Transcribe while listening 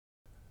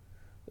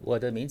我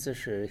的名字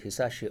是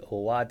Hisashi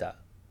Owada，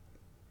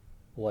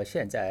我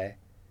现在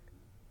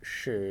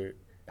是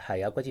海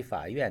牙国际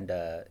法院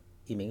的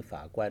一名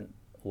法官，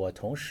我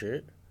同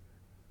时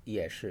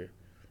也是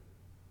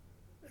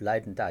莱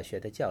登大学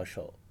的教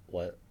授。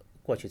我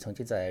过去曾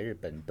经在日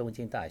本东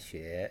京大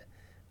学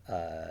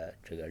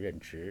任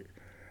职，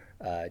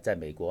在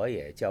美国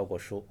也教过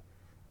书。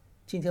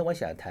今天我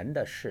想谈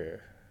的是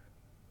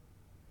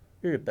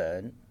日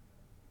本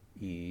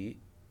与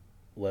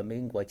文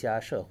明国家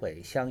社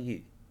会相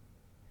遇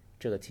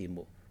这个题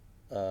目。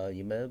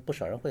你们不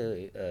少人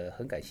会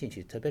很感兴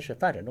趣，特别是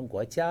发展中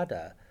国家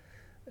的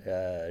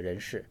人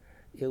士，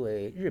因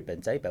为日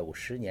本在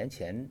150年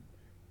前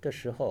的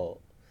时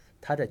候，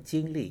他的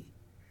经历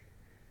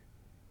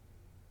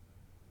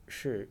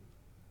是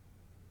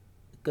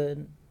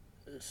跟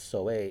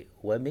所谓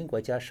文明国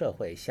家社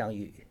会相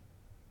遇。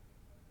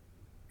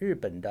日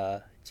本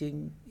的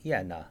经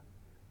验呢，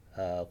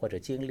或者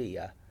经历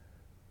啊，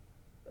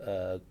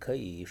可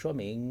以说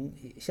明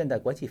现代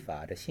国际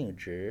法的性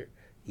质，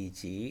以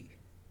及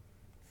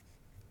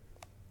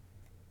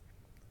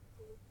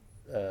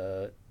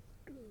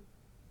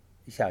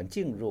想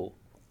进入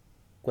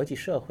国际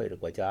社会的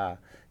国家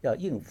要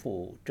应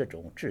付这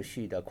种秩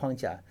序的框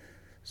架，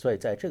所以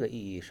在这个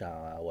意义上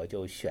啊，我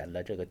就选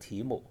了这个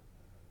题目，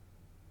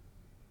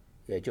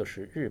也就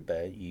是日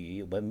本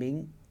与文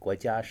明国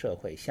家社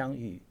会相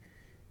遇，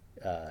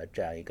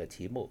这样一个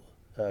题目。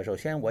首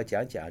先我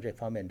讲讲这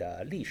方面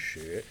的历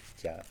史，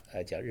讲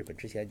日本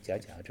之前讲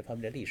讲这方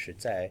面的历史，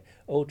在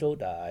欧洲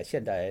的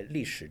现代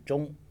历史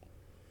中，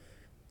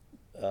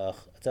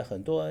在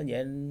很多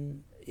年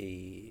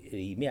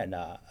里面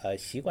呢，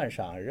习惯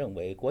上认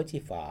为国际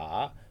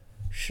法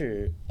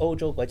是欧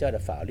洲国家的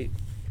法律，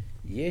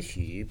也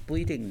许不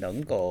一定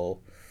能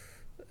够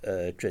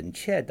准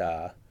确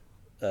的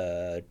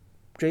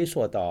追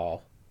溯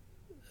到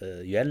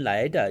原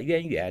来的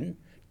渊源，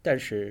但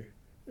是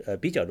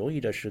比较容易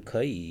的是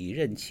可以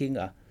认清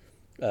啊，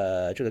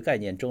这个概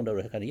念中的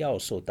若干的要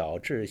素，导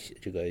致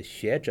这个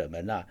学者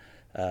们呢，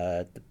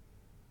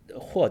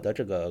获得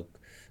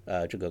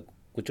呃这个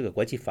这个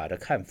国际法的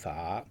看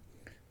法，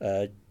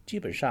基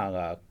本上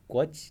啊，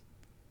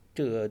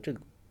这个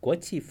国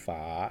际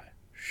法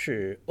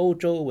是欧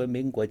洲文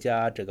明国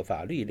家这个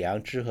法律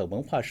良知和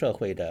文化社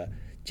会的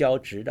交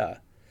织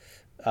的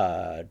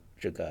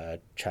这个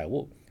产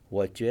物。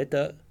我觉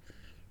得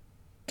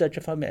在这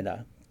方面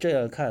呢，这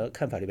样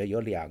看法里面有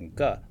两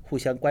个互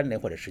相关联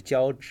或者是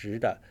交织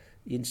的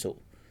因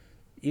素，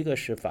一个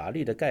是法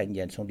律的概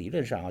念，从理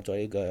论上啊，作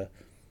为一个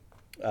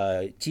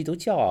基督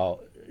教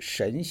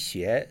神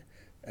学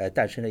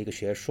诞生的一个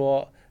学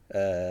说。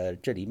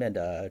这里面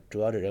的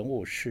主要的人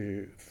物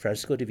是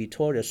Francisco de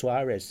Vitoria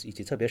Suarez 以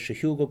及特别是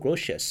Hugo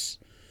Grotius。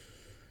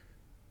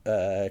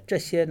这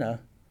些呢，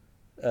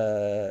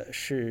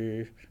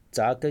是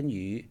扎根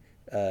于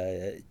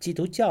基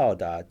督教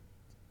的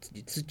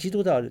基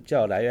督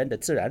教来源的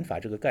自然法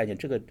这个概念。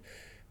这个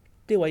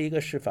另外一个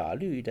是法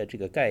律的这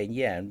个概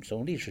念，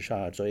从历史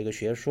上作为一个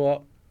学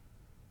说，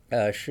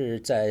是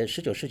在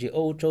19世纪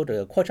欧洲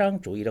的扩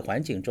张主义的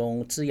环境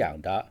中滋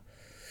养的。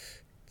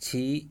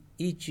其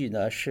依据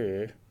呢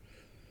是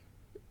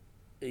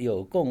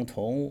有共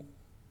同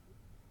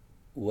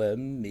文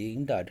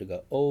明的这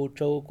个欧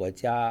洲国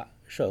家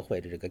社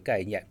会的这个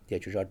概念，也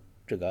就是说，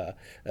这个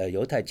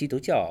犹太基督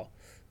教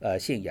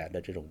信仰的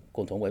这种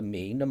共同文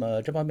明。那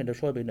么这方面的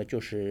说明呢，就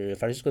是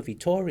Francisco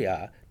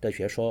Vitoria 的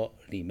学说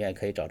里面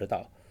可以找得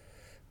到。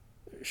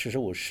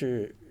15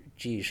世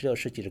纪、16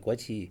世纪的国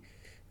际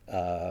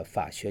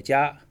法学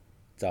家，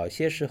早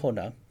些时候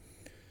呢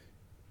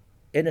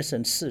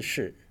，Innocent 4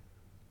世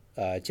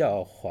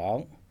教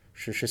皇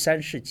是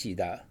13世纪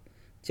的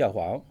教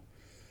皇，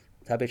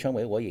他被称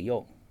为我引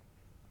用，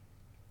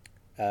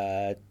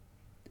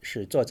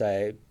是坐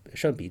在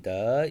圣彼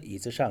得椅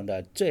子上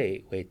的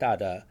最伟大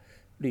的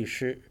律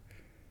师。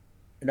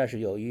那是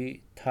由于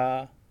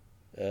他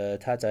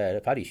在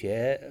法理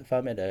学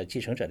方面的继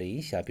承者的影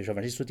响，比如说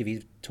Francisco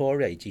de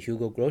Vitoria 以及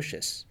Hugo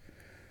Grotius。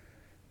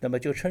那么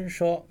就称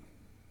说，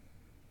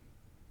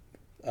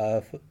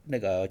那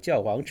个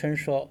教皇称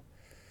说，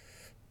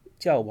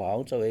教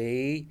皇作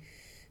为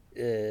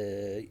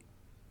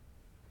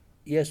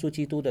耶稣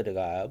基督的这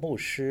个牧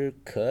师，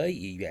可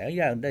以原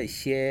谅那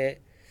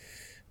些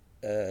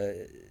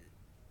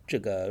这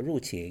个入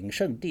侵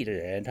圣地的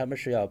人，他们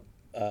是要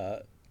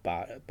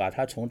把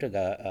他从这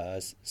个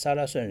撒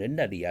拉顺人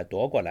那里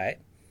夺过来，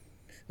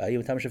因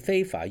为他们是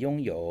非法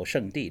拥有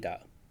圣地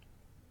的。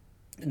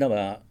那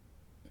么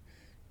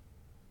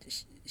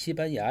西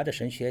班牙的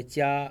神学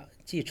家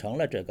继承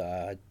了这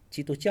个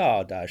基督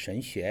教的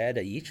神学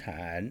的遗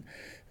产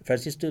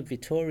，Francisco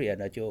Vitoria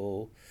呢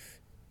就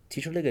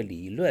提出了一个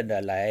理论呢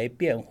来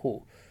辩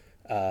护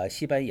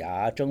西班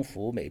牙征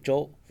服美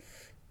洲，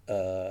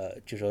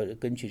就说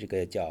根据这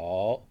个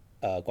较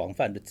广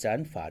泛的自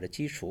然法的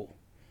基础，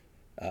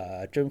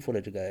征服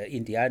了这个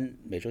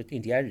美洲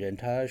印第安人。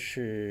他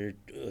是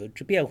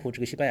辩护这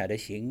个西班牙的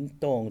行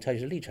动，他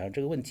是立场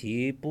这个问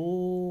题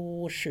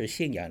不是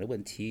信仰的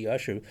问题，而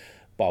是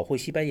保护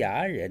西班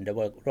牙人的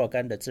若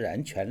干的自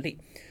然权利，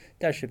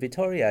但是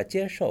Victoria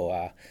接受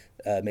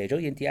美洲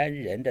印第安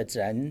人的自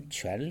然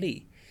权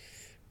利，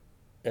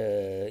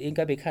应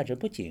该被看成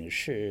不仅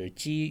是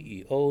基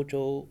于欧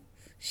洲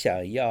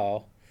想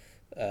要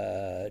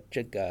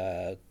这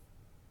个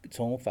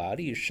从法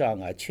律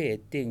上确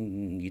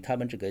定与他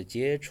们这个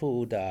接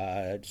触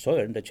的所有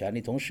人的权利，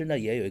同时呢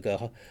也有一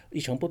个一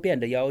成不变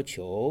的要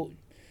求，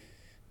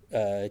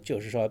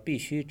就是说必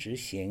须执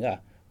行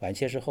晚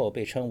些时候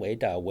被称为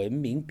的文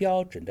明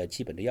标准的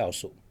基本的要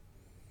素。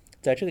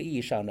在这个意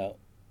义上呢，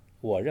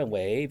我认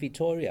为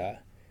Victoria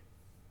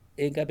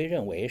应该被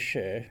认为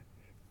是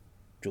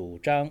主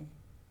张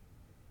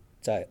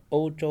在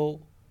欧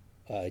洲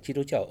基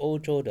督教欧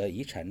洲的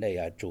遗产内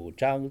主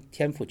张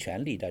天赋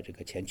权利的这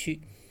个前驱。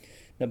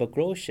那么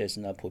Grotius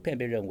呢，普遍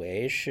被认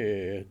为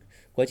是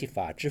国际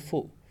法之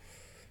父，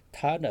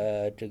他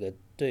呢这个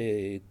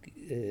对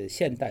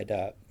现代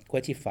的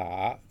国际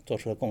法做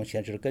出的贡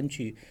献就是根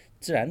据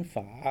自然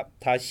法，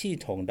他系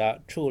统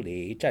的处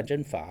理战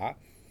争法，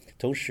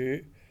同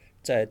时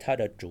在他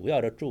的主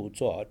要的著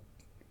作《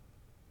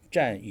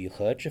战与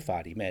和之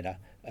法》里面呢，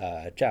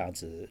这样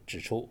子指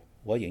出，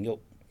我引用：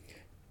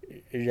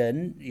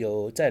人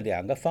有在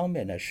两个方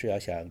面呢是要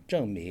想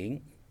证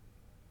明，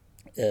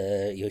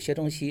有些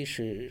东西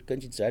是根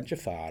据自然之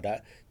法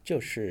的，就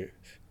是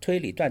推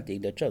理断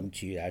定的证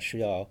据是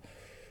要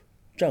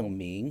证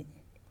明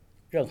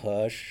任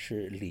何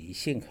是理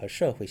性和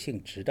社会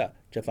性质的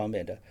这方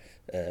面的，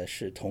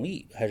是同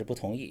意还是不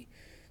同意？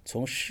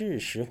从事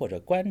实或者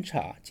观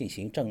察进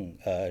行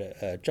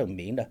证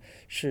明呢，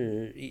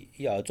是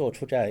要做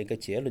出这样一个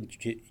结论，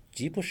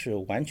即不是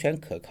完全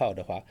可靠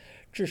的话，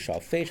至少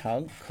非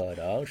常可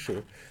能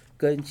是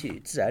根据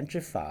自然之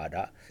法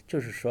的，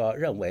就是说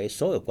认为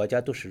所有国家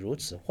都是如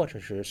此，或者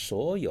是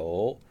所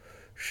有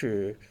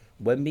是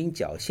文明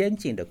较先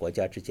进的国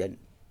家之间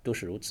都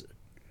是如此。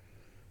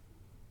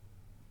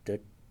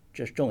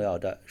这是重要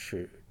的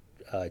是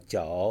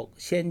较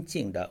先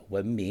进的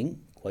文明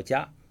国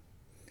家。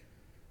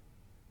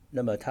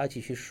那么他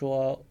继续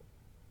说，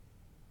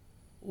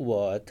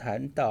我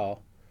谈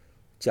到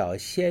较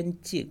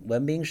先进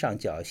文明上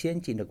较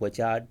先进的国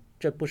家，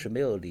这不是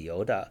没有理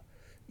由的，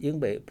因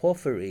为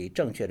Porphyry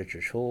正确的指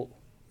出，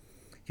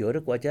有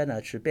的国家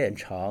呢是变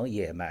成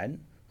野蛮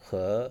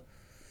和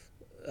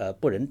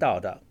不人道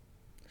的，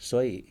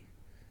所以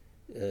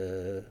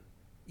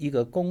一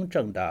个公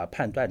正的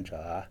判断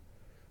者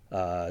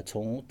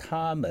从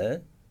他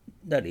们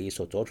那里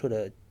所做出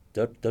的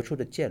得出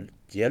的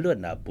结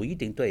论呢，不一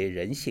定对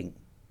人性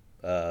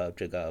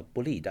这个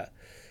不利的。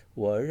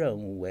我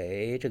认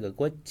为这个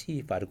国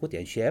际法的古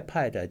典学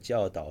派的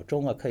教导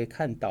中可以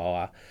看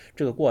到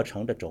这个过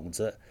程的种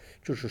子，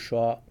就是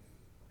说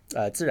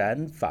自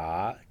然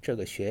法这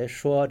个学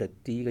说的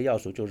第一个要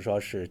素就是说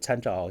是参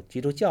照基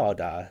督教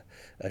的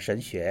神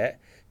学，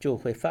就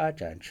会发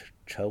展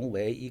成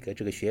为一个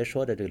这个学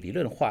说的这个理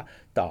论化，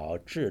导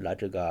致了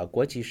这个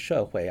国际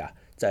社会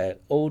在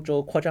欧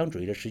洲扩张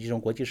主义的实际中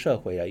国际社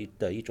会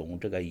的一种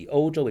这个以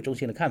欧洲为中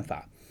心的看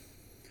法。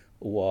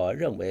我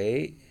认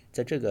为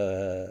在这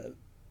个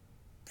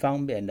方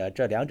面呢，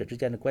这两者之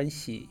间的关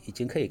系已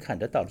经可以看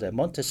得到，在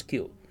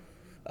Montesquieu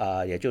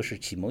也就是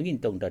启蒙运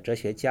动的哲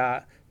学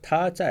家，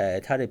他在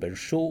他那本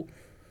书《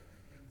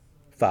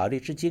法律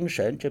之精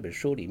神》这本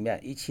书里面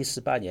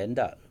，1748年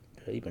的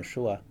一本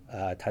书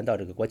谈到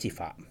这个国际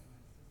法。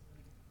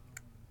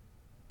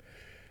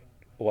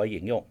我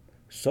引用：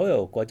所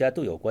有国家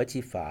都有国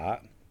际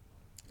法，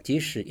即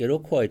使伊洛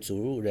克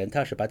族人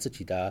他是把自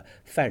己的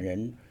犯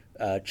人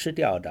吃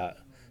掉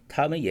的，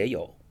他们也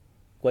有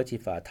国际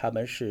法，他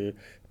们是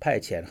派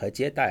遣和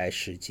接待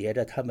使节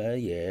的，他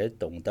们也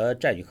懂得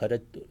战与和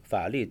的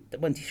法律。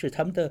问题是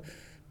他们的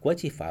国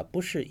际法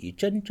不是以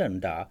真正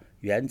的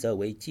原则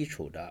为基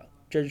础的，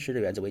真实的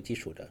原则为基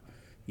础的。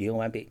引用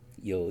完毕。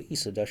有意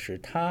思的是，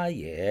他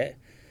也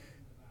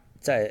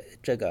在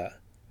这个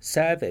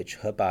savage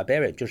和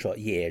barbarian， 就是说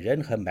野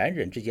人和蛮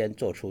人之间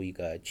做出一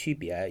个区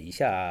别。以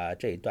下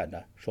这一段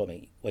呢说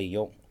明，我引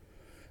用：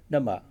那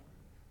么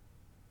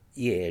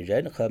野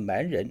人和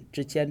蛮人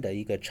之间的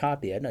一个差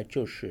别呢，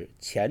就是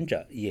前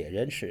者野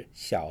人是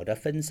小的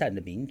分散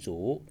的民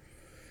族，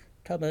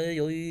他们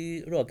由于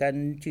若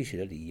干具体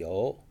的理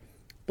由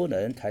不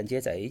能团结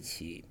在一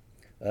起，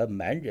而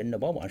蛮人呢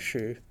往往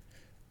是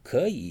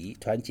可以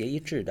团结一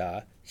致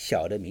的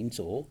小的民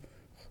族，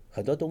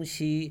很多东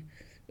西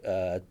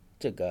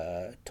这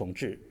个统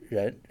治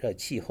人的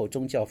气候、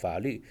宗教、法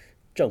律、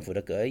政府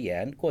的格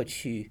言、过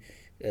去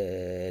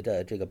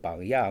的这个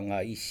榜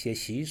样一些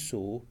习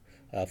俗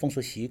风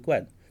俗习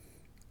惯，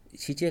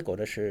其结果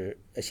呢是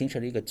形成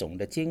了一个总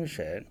的精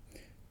神。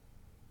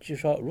就是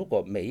说，如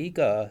果每一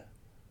个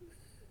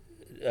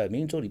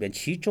民族里面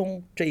其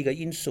中这一个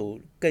因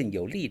素更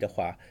有利的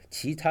话，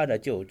其他的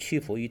就屈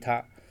服于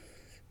它。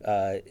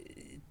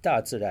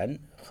大自然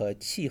和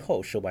气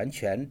候是完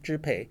全支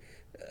配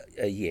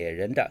野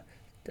人的，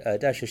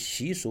但是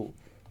习俗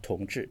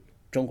统治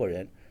中国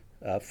人，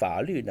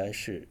法律呢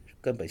是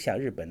根本向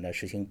日本呢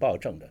实行暴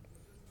政的。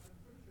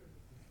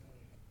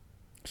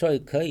所以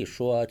可以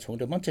说，从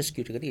这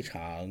Montesquieu 这个立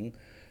场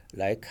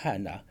来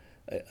看呢，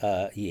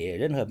野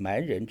人和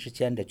蛮人之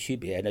间的区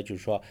别呢，就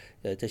是说，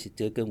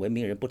这跟文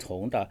明人不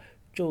同的，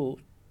就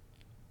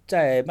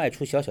再迈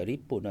出小小的一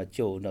步呢，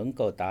就能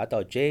够达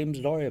到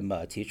James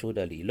Lorimer 提出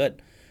的理论，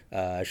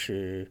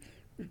是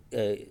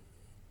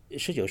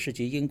19世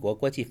纪英国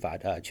国际法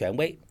的权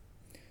威。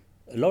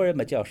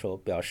Lorimer 教授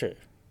表示，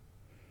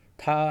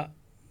他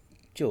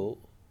就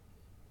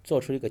做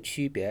出一个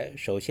区别，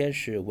首先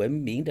是文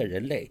明的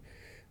人类，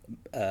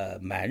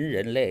蛮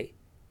人类，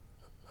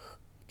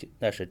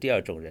那是第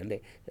二种人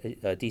类，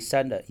第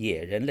三的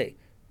野人类，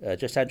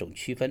这三种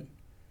区分，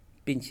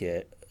并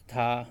且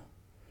他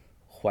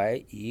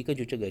怀疑根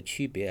据这个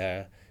区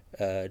别，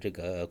这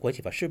个国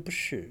际法是不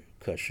是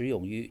可适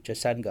用于这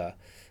三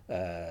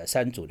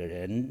组的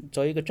人？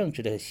作为一个政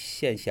治的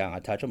现象啊，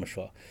他这么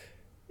说，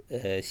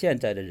现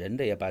在的人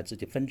类要把自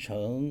己分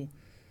成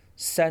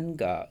三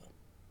个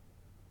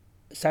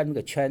三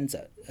个圈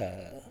子，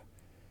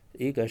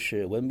一个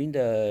是文明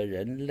的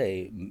人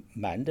类、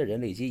蛮的人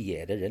类以及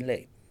野的人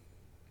类。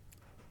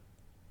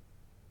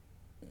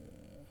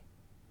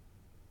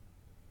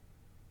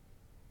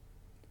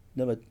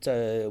那么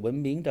在文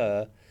明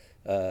的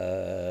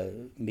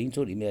民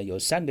族里面有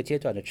三个阶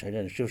段的承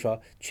认，就是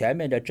说全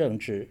面的政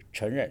治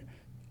承认、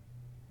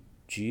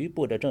局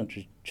部的政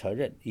治承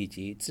认以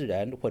及自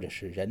然或者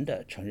是人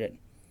的承认。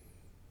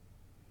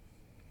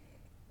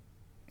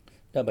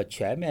那么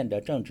全面的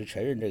政治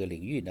承认这个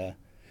领域呢，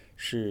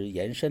是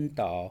延伸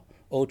到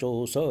欧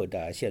洲所有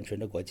的现存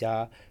的国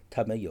家，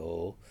他们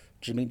有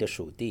殖民的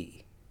属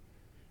地，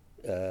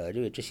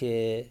因为这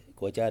些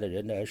国家的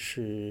人呢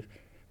是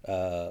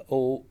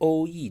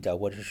欧裔的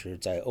或者是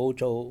在欧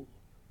洲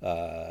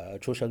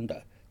出生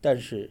的，但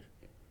是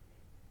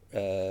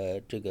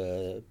这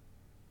个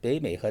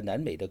北美和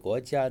南美的国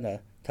家呢，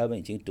他们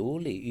已经独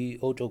立于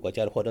欧洲国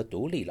家获得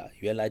独立了，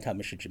原来他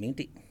们是殖民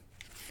地。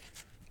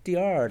第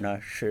二呢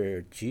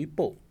是局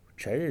部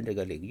承认这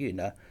个领域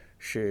呢，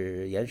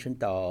是延伸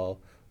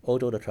到欧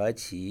洲的土耳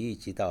其以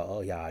及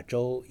到亚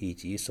洲以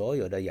及所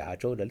有的亚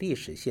洲的历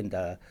史性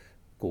的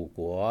古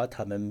国，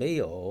他们没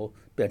有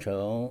变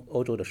成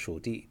欧洲的属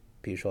地，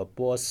比如说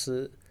波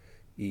斯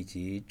以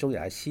及中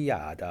亚西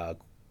亚的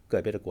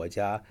个别的国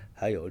家，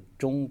还有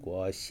中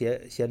国、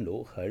暹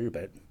卢和日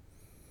本。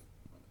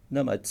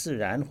那么自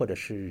然或者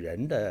是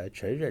人的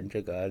承认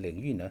这个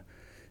领域呢，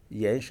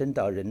延伸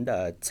到人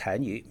的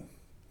残余。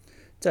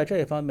在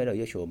这一方面呢，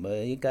也许我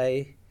们应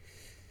该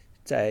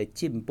在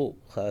进步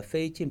和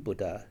非进步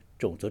的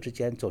种族之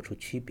间做出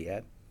区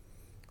别。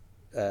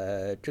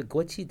这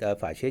国际的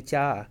法学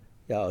家啊，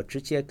要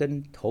直接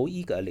跟头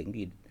一个领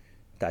域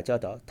打交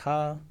道，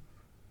他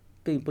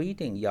并不一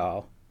定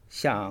要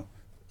像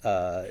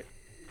呃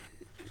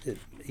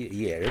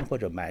野人或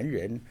者蛮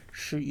人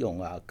适用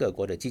各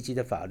国的积极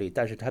的法律，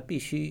但是他必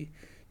须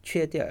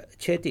确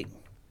定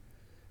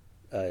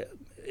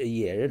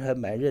野人和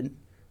蛮人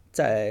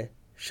在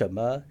什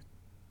么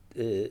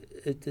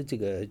这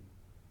个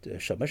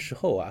什么时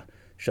候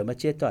什么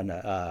阶段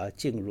呢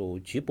进入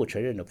局部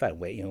承认的范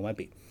围，因为完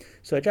毕。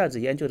所以这样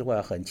子研究的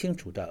话，很清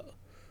楚的，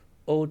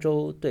欧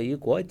洲对于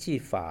国际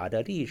法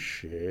的历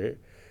史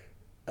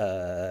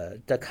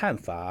的看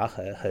法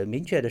很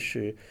明确的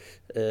是，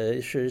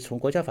是从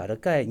国家法的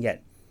概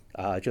念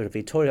就是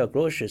Victoria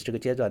Grotius 这个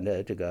阶段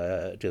的这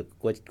个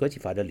国际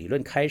法的理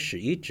论开始，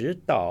一直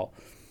到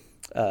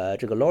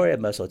这个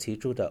Lorimer 所提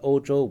出的欧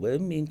洲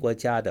文明国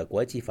家的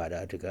国际法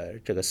的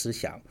这个思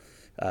想，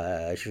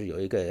是有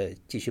一个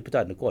继续不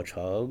断的过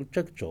程。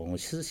这种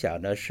思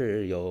想呢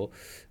是有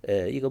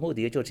一个目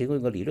的，就提供一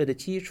个理论的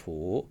基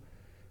础，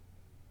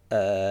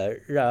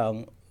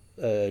让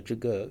这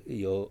个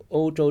有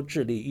欧洲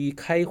致力于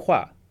开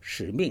化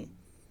使命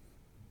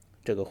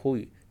这个呼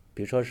吁，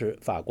比如说是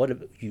法国的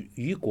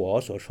雨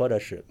果所说的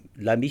是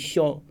La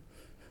mission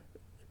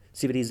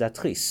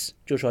civilisatrice，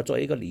 就是说作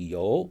为一个理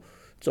由，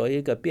作为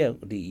一个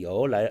理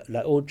由来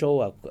欧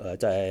洲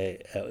在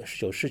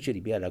19世纪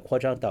里面来扩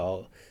张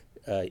到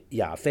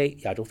亚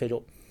洲、非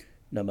洲。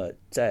那么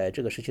在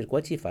这个时期的国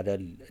际法的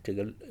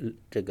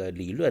这个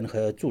理论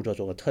和著作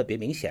中特别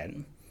明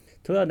显。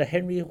同样的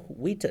Henry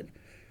Wheaton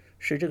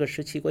是这个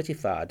时期国际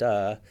法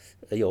的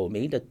有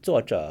名的作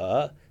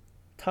者，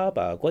他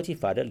把国际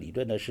法的理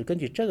论呢是根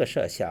据这个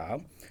设想，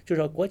就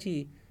是说国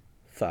际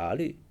法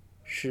律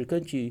是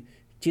根据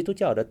基督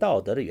教的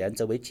道德的原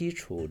则为基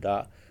础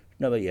的，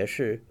那么也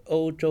是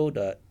欧洲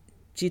的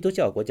基督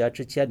教国家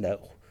之间的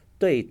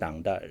对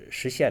等的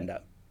实行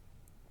的，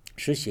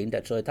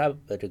所以他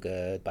这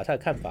个把他的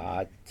看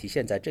法体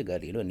现在这个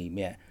理论里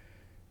面。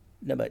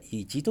那么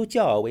以基督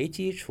教为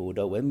基础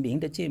的文明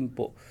的进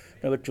步，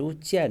那么逐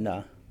渐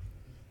呢，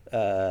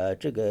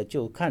这个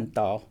就看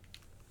到，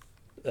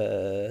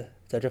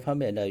在这方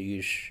面呢，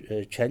与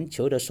全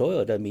球的所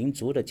有的民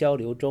族的交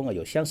流中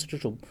有相似之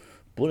处，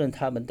不论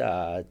他们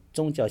的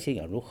宗教信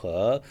仰如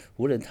何，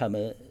无论他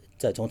们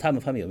从他们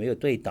方面有没有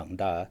对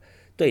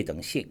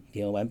等性，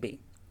引用完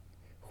毕。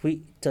辉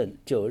正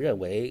就认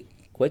为，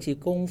国际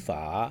公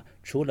法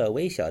除了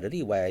微小的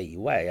例外以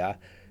外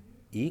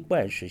一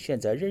贯是现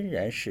在仍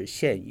然是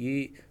限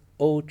于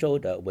欧洲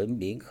的文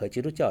明和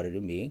基督教的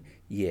人民，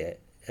也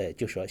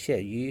就说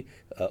限于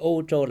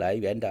欧洲来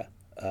源的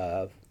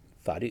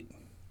法律，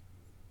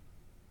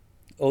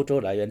欧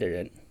洲来源的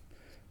人。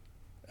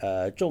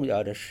重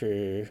要的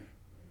是，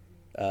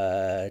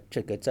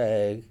这个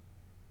在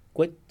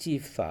国际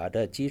法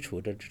的基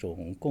础的这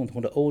种共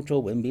同的欧洲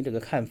文明这个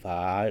看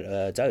法，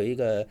再有一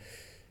个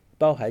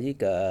包含一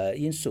个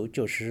因素，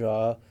就是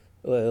说，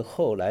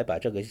后来把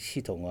这个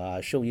系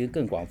统适用于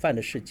更广泛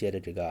的世界的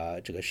这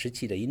个实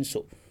际的因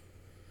素。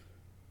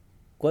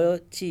国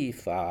际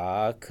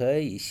法可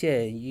以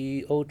限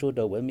于欧洲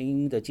的文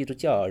明的基督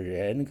教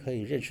人，可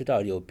以认识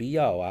到有必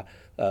要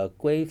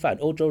规范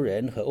欧洲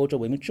人和欧洲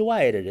文明之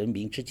外的人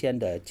民之间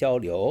的交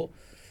流，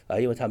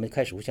因为他们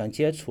开始互相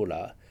接触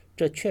了。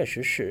这确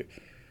实是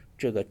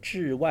这个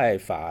治外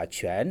法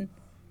权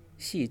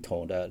系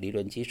统的理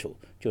论基础，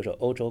就是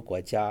欧洲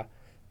国家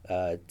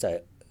在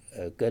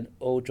跟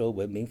欧洲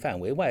文明范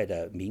围外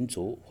的民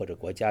族或者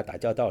国家打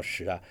交道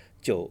时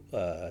就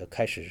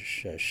开始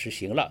实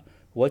行了。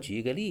我举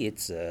一个例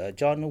子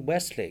 ，John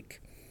Westlake，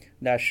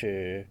 那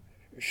是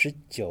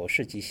19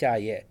世纪下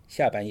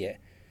半叶，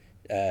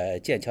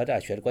剑桥大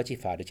学的国际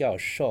法的教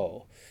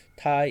授，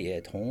他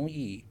也同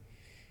意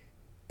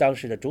当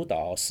时的主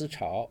导思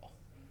潮，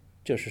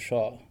就是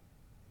说，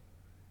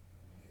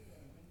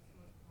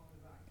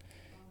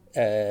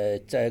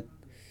在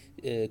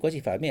国际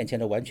法面前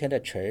的完全的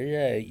承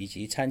认以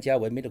及参加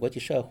文明的国际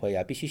社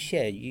会必须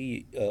限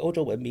于欧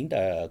洲文明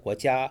的国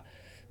家。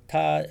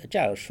他这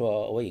样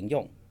说，我引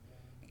用。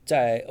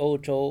在欧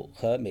洲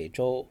和美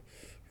洲，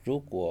如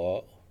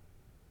果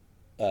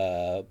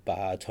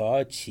把土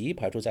耳其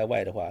排除在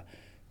外的话，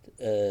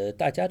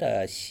大家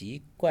的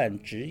习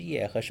惯、职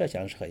业和设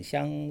想是很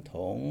相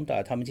同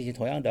的，他们进行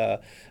同样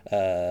的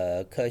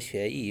科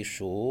学、艺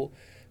术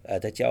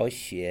的教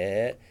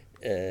学，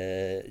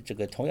这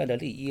个同样的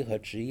利益和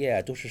职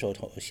业都是受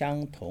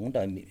相同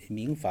的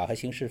民法和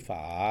刑事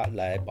法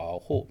来保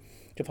护。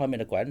这方面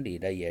的管理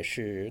呢，也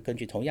是根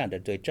据同样的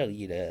对正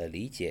义的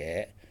理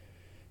解。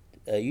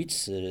与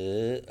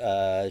此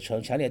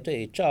成强烈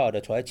对照的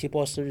土耳其、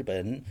波斯、日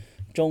本、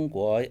中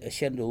国、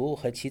暹卢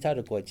和其他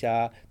的国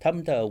家，他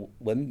们的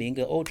文明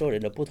跟欧洲人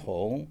的不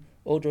同。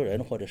欧洲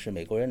人或者是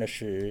美国人呢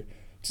是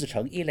自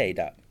成一类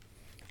的，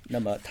那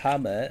么他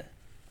们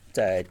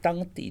在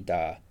当地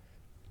的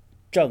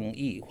正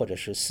义或者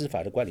是司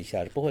法的管理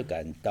下不会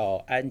感到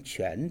安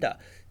全的，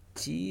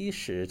即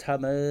使他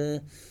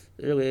们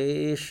认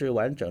为是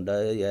完整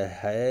的，也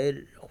还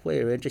会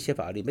认为这些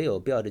法律没有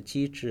必要的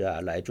机制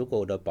来足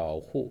够的保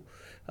护，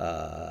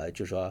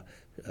就说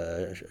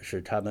使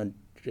他们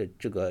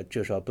这个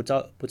就说不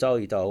遭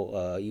遇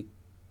到一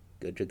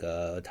个这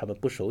个他们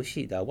不熟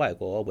悉的外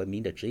国文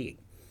明的指引。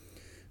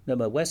那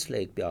么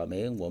Westlake 表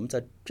明，我们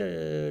在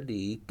这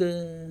里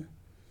跟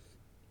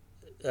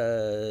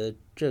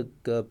这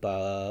个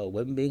把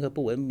文明和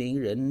不文明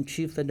人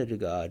区分的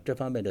这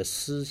方面的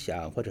思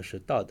想或者是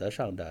道德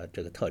上的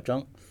这个特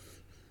征，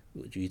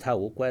与他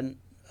无关，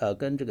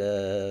跟这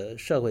个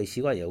社会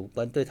习惯也无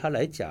关。对他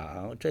来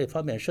讲，这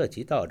方面涉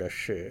及到的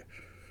是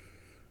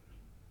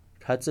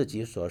他自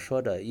己所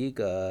说的一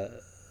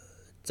个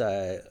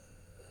在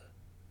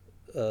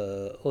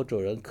欧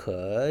洲人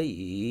可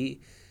以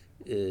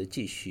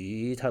继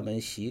续他们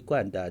习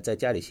惯的在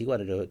家里习惯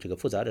的这个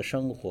复杂的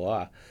生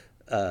活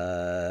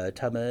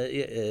他们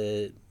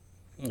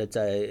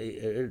在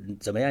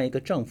怎么样一个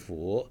政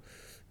府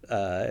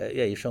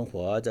愿意生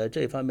活，在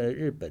这方面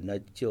日本呢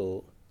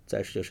就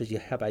在19世纪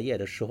下半叶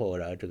的时候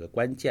这个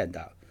关键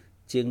的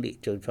经历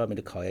这方面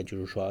的考验，就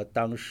是说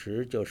当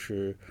时就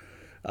是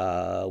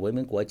文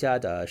明国家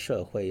的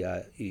社会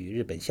与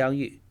日本相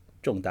遇，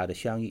重大的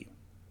相遇。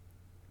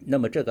那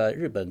么这个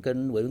日本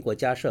跟文明国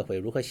家社会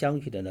如何相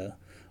遇的呢？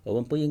我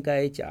们不应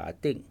该假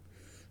定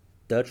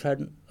德川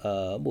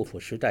幕府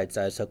时代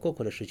在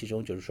Sakoku的时期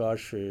中，就是说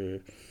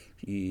是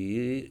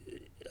与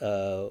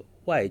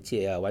外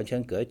界完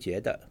全隔绝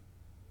的，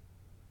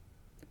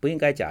不应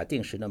该假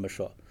定是那么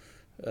说。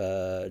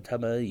他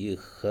们与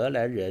荷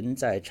兰人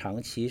在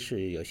长期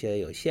是有些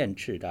有限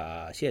制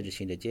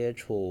性的接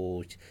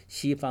触，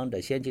西方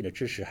的先进的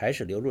知识还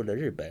是流入了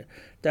日本，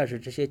但是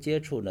这些接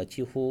触呢，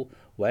几乎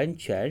完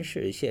全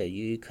是限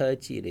于科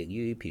技领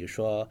域，比如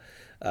说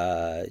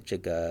这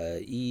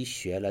个医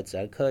学了、自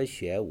然科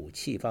学、武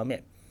器方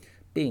面，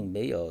并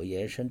没有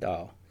延伸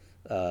到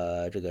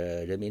这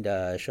个人民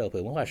的社会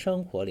文化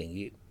生活领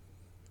域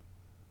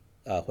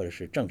或者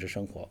是政治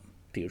生活，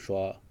比如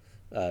说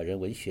人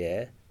文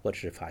学或者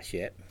是法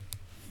学。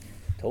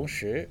同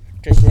时，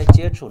这些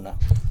接触呢，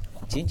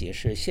仅仅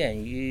是限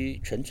于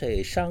纯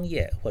粹商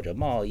业或者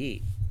贸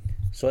易，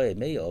所以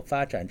没有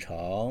发展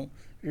成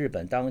日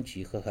本当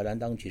局和荷兰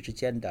当局之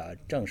间的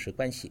正式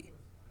关系。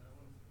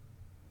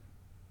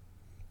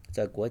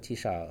在国际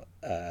上，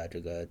这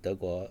个德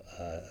国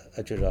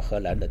就是荷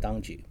兰的当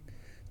局，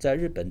在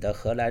日本的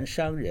荷兰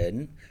商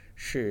人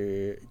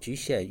是局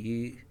限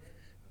于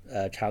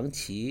长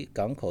崎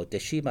港口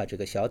Deshima 这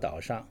个小岛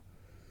上。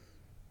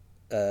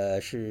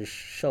是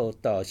受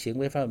到行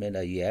为方面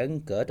的严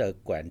格的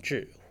管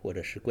制或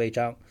者是规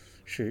章，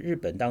是日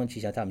本当局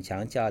向他们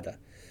强加的。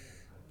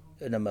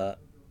那么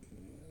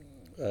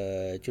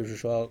就是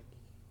说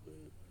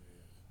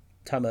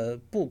他们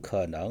不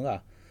可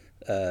能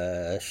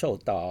受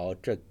到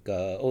这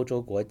个欧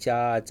洲国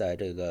家在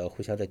这个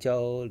互相的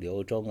交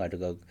流中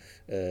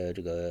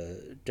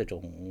这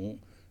种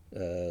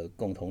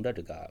共同的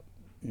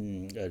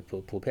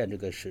普遍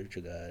是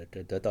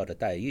得到的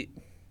待遇。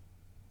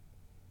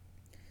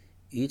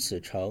与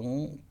此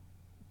成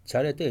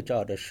强烈对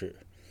照的是，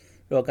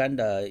若干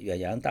的远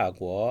洋大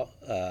国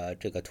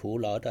徒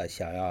劳的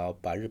想要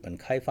把日本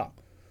开放。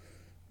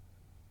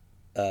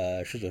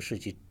19世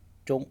纪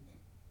中，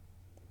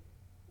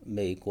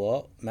美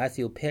国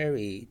Matthew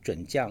Perry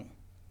准将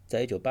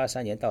在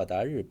1983年到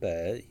达日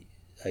本，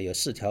有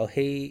4条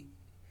黑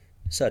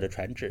色的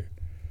船只，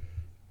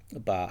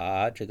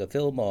把这个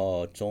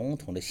Fillmore 总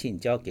统的信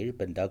交给日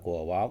本的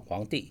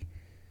皇帝。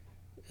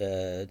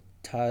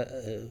他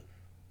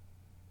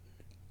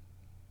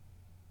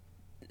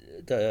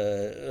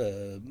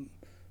的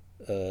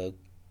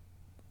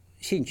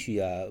兴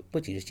趣不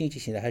仅是经济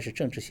性的，还是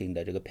政治性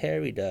的。这个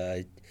Perry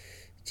的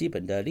基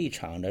本的立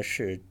场呢，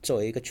是作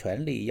为一个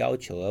权利要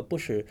求，而不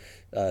是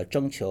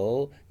征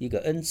求一个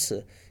恩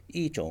赐，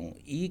一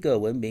个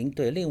文明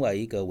对另外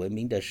一个文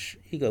明的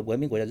一个文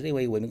明国家的另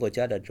外一个文明国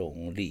家的这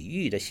种礼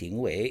遇的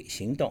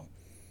行动。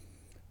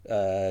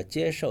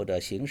接受的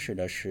形式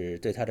呢，是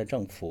对他的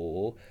政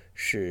府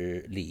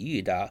是礼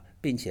遇的，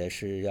并且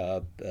是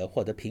要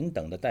获得平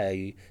等的待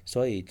遇，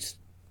所以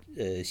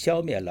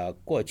消灭了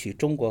过去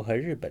中国和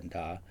日本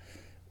的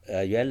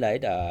原来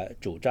的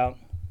主张。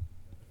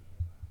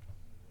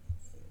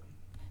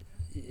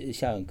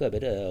像个别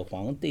的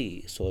皇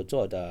帝所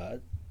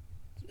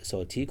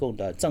提供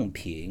的赠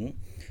品，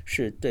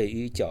是对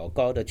于较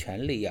高的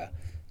权力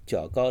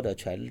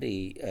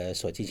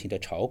所进行的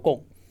朝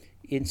贡。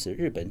因此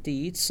日本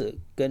第一次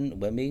跟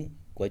文明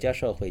国家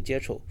社会接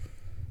触，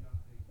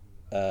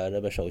那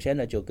么首先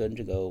呢，就跟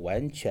这个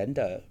完全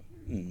的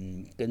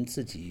跟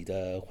自己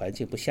的环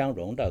境不相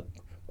容的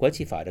国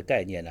际法的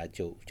概念呢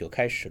就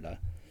开始了。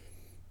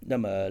那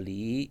么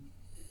离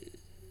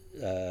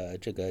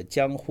这个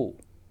江户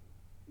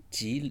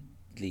吉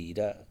里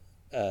的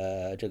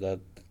这个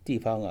地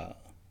方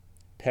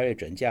Perry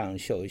准将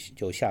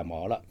就下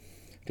毛了。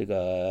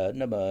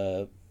那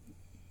么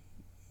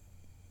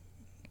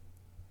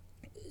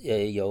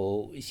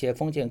有一些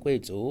封建贵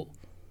族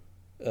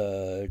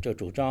就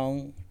主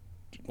张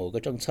某个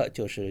政策，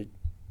就是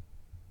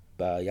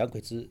把洋鬼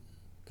子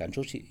赶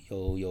出去。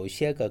有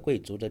些个贵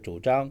族的主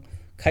张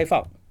开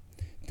放，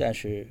但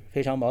是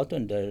非常矛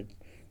盾的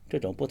这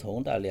种不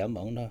同的联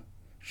盟呢，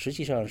实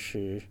际上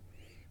是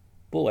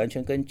不完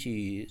全根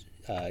据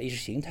意识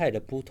形态的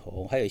不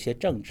同，还有一些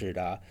政治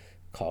的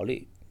考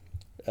虑。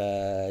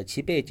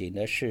其背景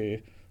呢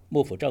是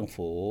幕府政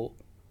府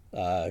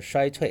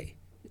衰退，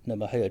那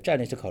么还有战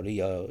略性考虑，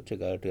要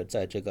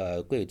在这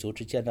个贵族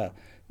之间呢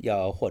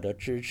要获得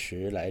支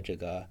持，来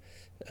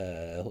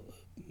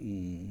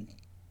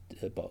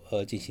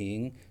进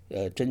行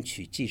争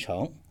取继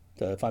承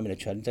的方面的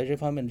权利。在这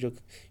方面就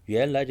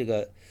原来这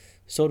个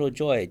Solo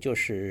Joy 就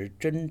是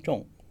尊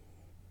重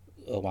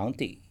皇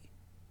帝，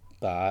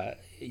把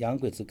洋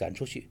鬼子赶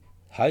出去。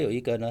还有一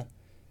个呢，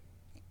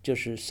就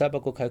是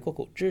Sabaku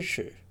Kaikoku 支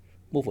持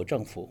幕府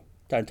政府，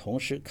但同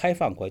时开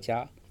放国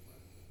家。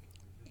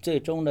最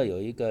终呢，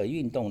有一个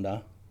运动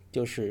呢，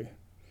就是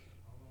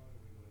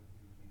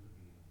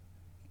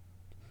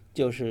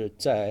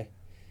在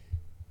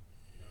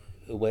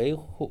维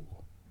护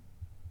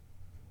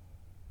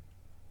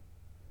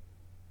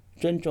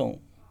尊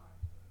重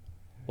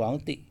皇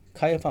帝、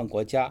开放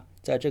国家，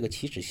在这个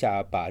旗帜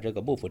下把这个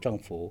幕府政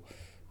府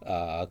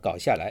搞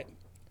下来。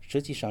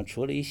实际上，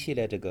除了一系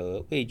列这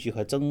个畏惧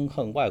和憎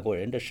恨外国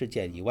人的事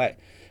件以外，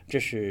这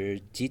是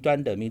极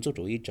端的民族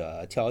主义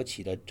者挑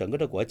起的。整个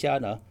的国家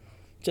呢，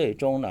最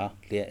终呢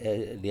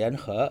联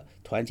合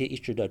团结一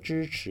致的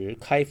支持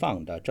开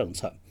放的政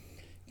策，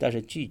但是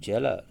拒绝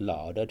了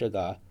老的这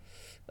个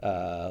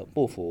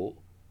幕府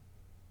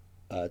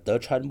德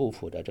川幕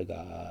府的这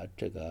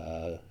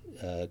个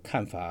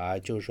看法，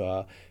就是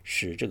说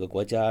使这个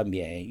国家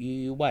免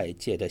于外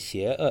界的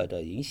邪恶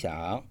的影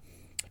响。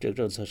这个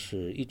政策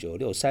是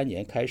1963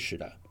年开始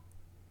的，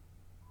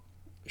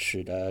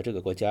使得这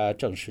个国家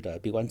正式的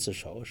闭关自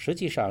守。实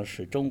际上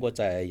是中国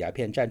在鸦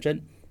片战争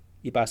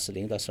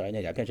1840到42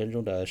年鸦片战争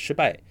中的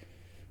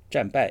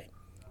战败，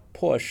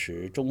迫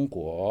使中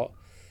国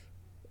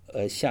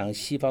向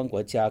西方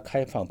国家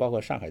开放包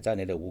括上海在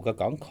内的5个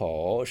港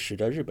口，使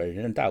得日本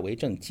人大为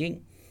震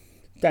惊。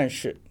但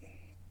是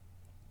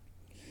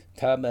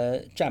他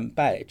们战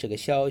败这个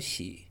消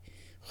息，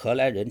荷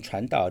兰人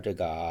传到这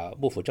个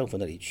幕府政府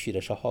那里去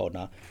的时候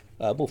呢，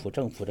幕府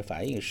政府的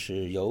反应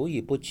是犹豫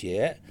不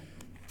决。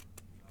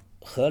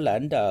荷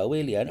兰的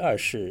威廉2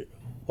世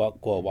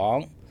国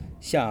王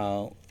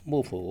向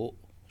幕府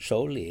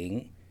首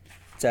领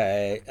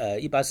在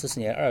1844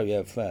年2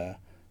月份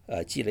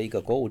寄了一个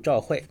国务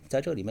照会，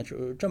在这里面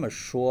是这么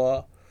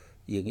说，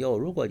引诱，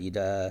如果你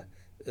的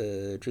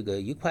这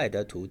个一块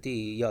的土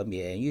地要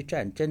免于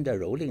战争的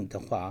蹂躏的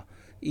话，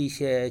一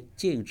些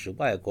禁止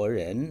外国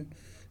人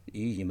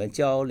与你们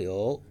交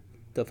流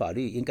的法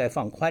律应该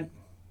放宽。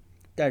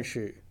但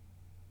是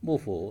幕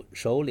府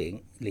首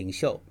领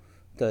袖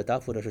的答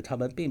复的是，他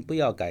们并不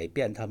要改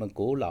变他们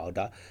古老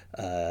的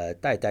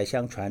代代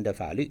相传的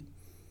法律。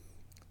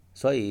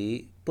所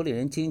以不令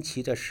人惊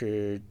奇的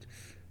是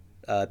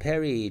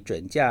，Perry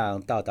准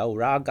将到达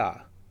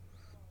Uraga，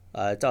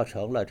造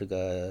成了这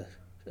个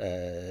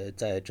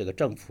在这个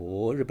政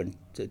府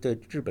对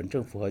日本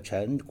政府和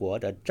全国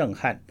的震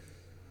撼。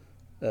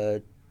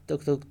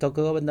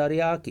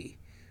Tokugawa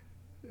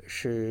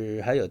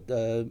是还有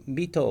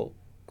Mito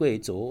贵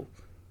族，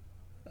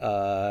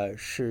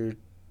是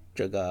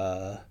这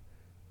个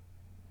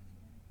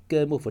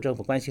跟幕府政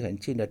府关系很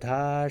近的，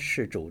他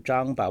是主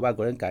张把外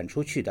国人赶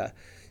出去的，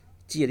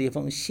寄了一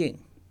封信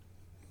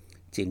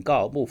警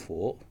告幕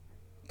府。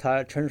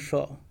他称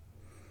说，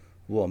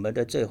我们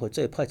的最后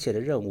最迫切的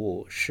任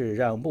务是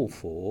让幕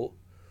府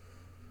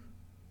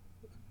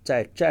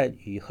在战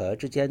与和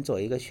之间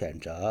做一个选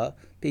择，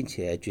并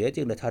且决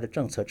定了他的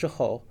政策之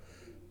后，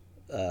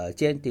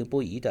坚定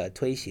不移地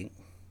推行。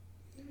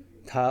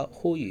他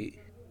呼吁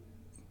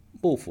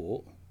幕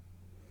府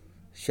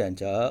选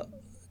择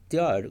第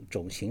二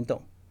种行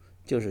动，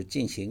就是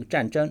进行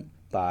战争，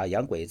把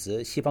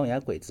西方洋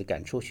鬼子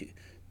赶出去。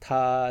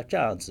他这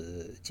样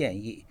子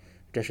建议，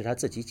这是他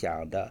自己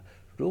讲的。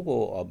如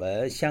果我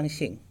们相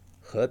信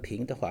和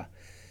平的话，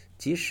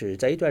即使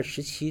在一段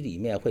时期里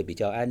面会比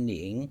较安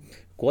宁，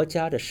国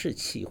家的士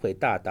气会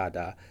大大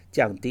的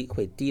降低，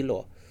会低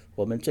落，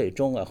我们最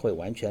终会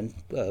完全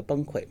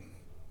崩溃。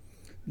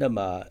那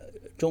么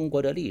中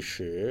国的历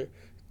史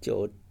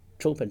就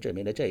充分证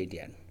明了这一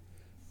点。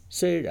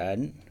虽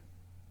然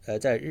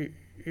在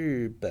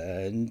日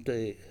本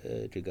对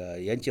这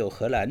个研究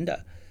荷兰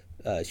的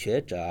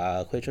学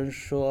者会称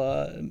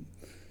说，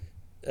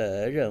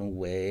认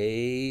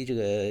为这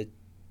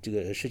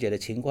个世界的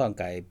情况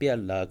改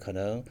变了，可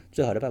能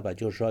最好的办法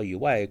就是说与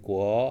外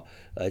国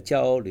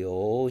交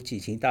流，进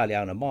行大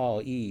量的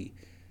贸易。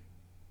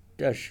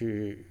这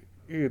是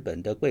日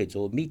本的贵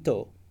族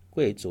Mito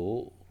贵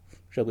族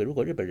认为，如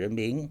果日本人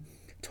民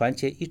团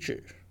结一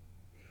致，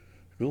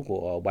如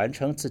果完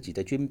成自己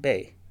的军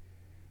备，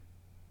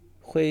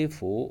恢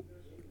复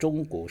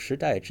中古时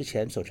代之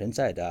前所存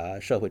在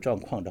的社会状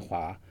况的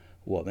话，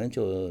我们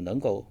就能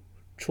够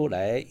出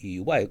来与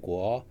外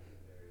国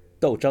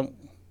斗争、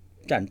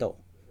战斗，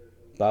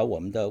把我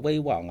们的威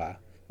望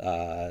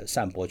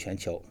散播全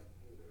球。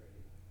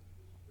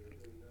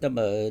那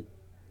么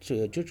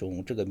这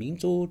种民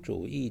族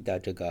主义的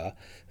这个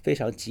非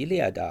常激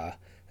烈的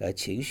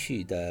情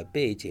绪的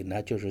背景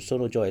呢，就是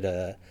Sonojoy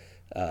的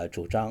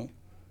主张。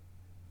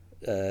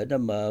那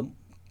么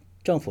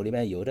政府里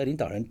面有的领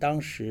导人，当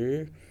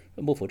时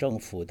幕府政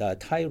府的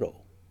Tairo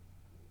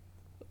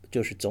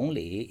就是总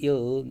理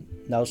有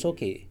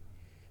Naosuke，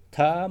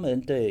 他们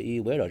对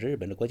于围绕着日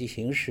本的国际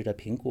形势的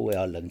评估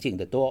要冷静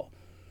得多。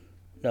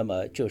那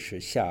么就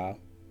是像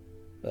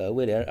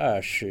威廉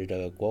二世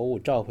的国务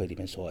照会里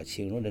面所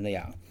形容的那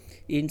样，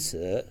因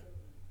此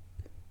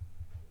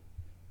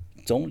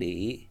总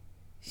理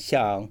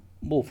向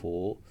幕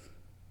府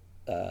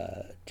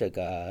这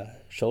个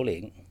首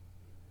领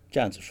这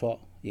样子说，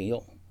引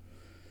用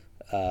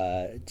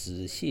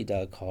仔细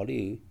的考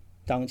虑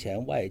当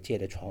前外界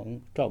的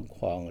状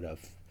况的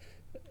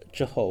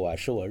之后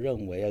使我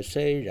认为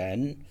虽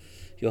然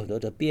有很多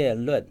的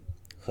辩论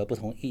和不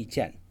同意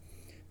见，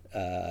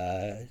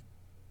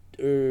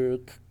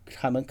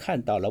他们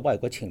看到了外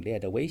国侵略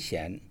的危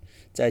险，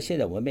在现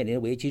在我们面临的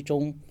危机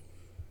中，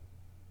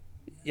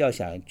要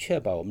想确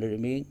保我们的人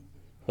民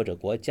或者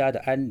国家的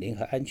安宁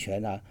和安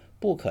全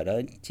不可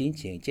能仅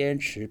仅坚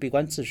持闭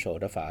关自守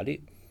的法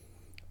律。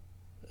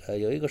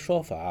有一个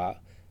说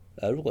法，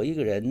如果一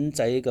个人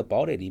在一个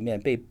堡垒里面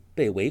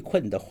被围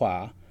困的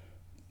话，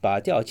把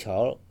吊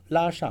桥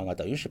拉上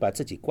等于是把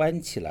自己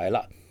关起来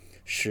了，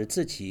使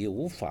自己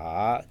无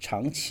法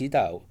长期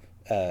的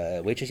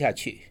维持下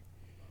去。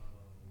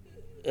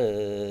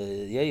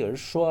也有人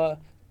说，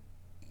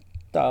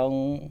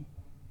当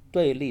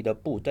对立的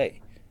部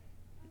队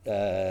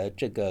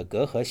这个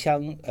隔河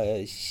相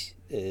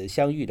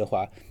遇的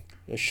话，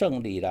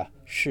胜利呢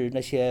是那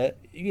些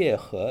越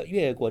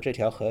过这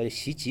条河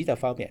袭击的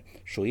方面，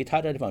属于他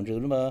的地方。就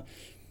那么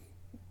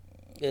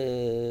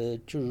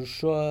就是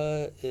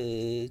说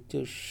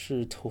就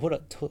是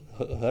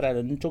荷兰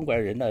人、中国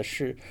人呢，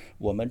是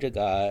我们这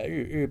个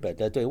日本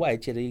的对外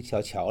界的一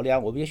条桥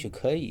梁。我们也许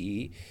可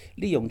以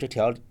利用这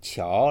条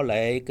桥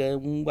来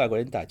跟外国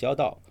人打交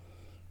道，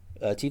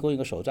提供一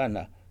个手段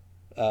呢，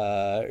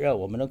让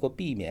我们能够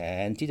避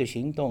免敌对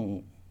行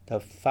动的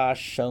发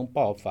生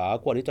爆发。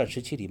过了一段时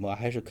期里面，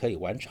还是可以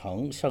完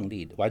全胜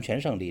利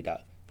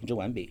的，竞争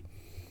完毕。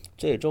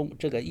最终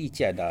这个意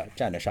见呢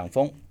占了上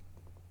风。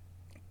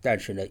但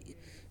是呢，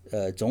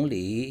总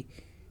理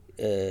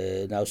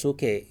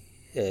Naosuke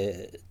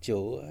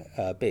就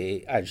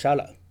被暗杀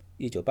了。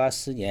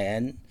1984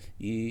年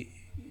于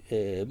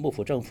幕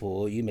府政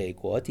府与美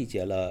国缔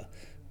结了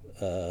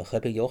和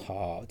平友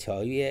好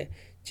条约，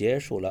结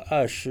束了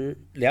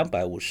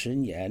250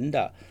年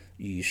的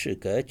与世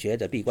隔绝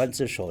的闭关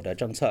自守的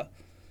政策。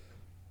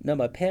那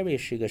么 Perry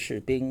是一个士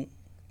兵，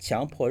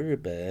强迫日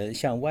本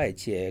向外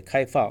界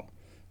开放，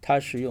他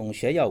是用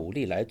炫耀武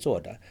力来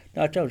做的。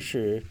那正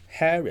是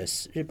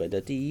Harris 日本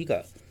的第一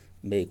个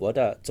美国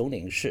的总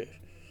领事，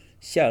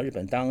向日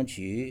本当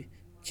局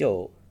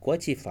就国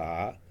际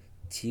法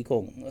提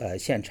供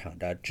现场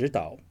的指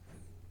导，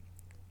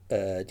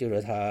就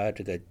是他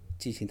这个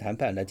进行谈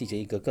判呢，进行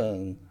一个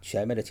更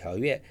全面的条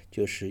约，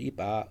就是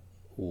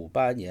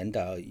1858年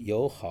的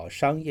友好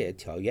商业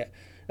条约，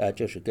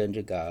就是跟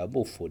这个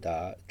幕府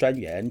的专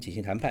员进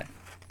行谈判。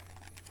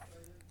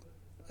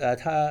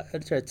他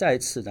这再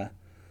次呢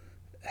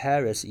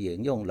 ，Harris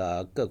引用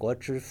了各国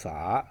之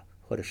法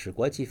或者是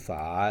国际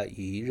法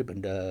与日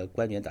本的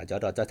官员打交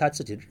道，在他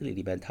自己的日历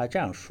里面，他这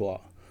样说：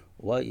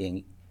我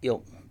引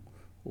用，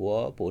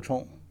我补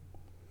充，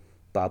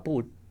把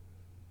部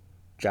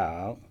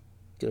长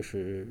就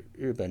是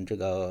日本这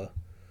个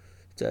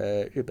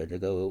在日本这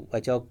个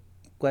外交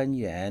官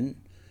员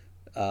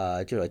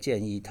就是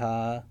建议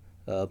他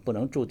不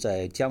能住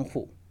在江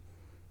户，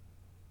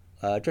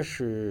这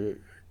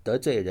是得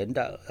罪人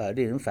的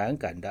令人反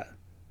感的。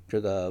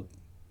这个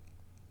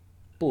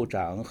部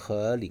长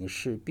和领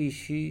事必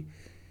须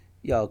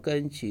要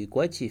根据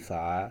国际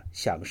法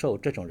享受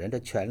这种人的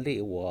权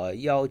利，我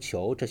要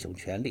求这种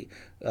权利，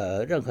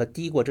任何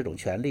低过这种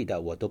权利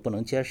的我都不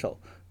能接受。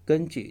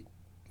根据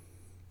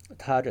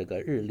他这个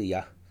日历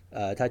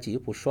他进一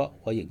步说，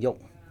我引用，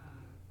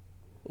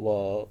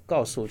我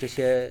告诉这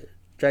些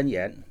专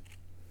员，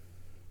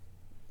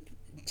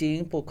经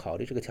营部考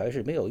虑这个条约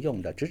是没有用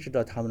的，只知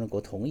道他们能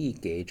够同意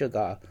给这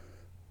个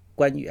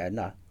官员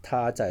呢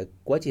他在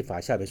国际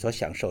法下面所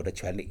享受的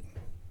权利。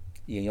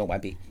引用完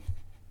毕。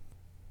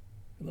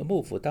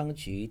幕府当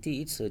局第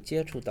一次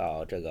接触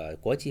到这个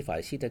国际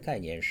法新的概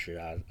念时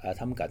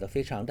他们感到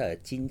非常的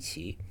惊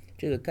奇。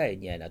这个概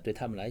念呢，对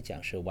他们来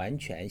讲是完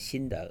全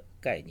新的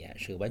概念，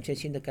是个完全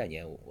新的概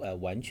念，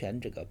完全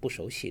这个不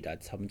熟悉的，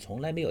他们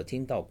从来没有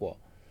听到过。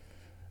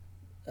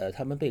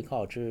他们被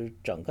告知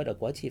整个的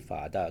国际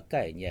法的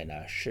概念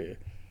呢，是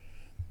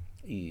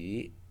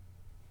与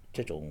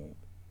这种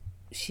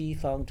西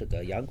方这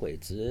个洋鬼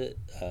子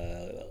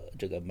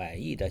这个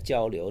满意的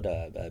交流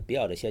的必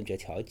要的先决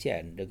条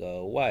件。这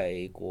个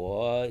外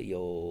国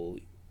有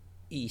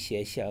一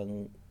些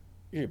像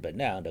日本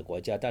那样的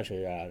国家，但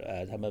是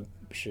他们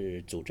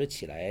是组织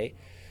起来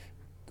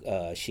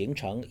形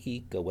成一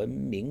个文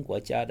明国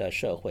家的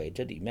社会，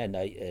这里面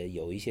呢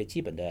有一些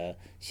基本的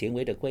行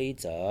为的规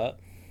则。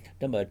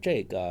那么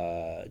这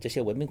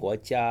些文明国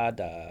家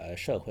的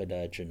社会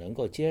呢，只能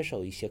够接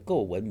受一些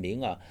够文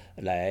明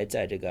来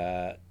在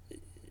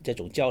这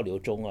种交流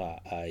中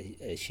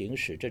行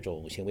使这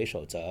种行为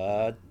守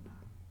则。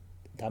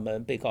他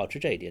们被告知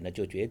这一点呢，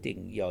就决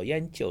定要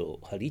研究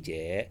和理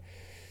解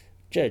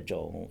这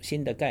种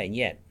新的概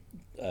念。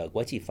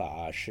国际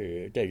法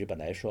是对日本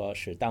来说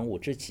是当务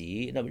之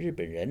急。那么日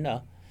本人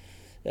呢，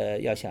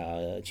要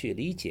想去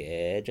理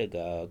解这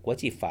个国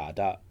际法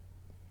的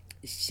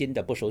新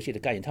的不熟悉的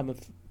概念，他们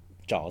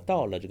找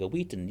到了这个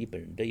Wheaton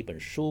一本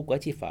书《国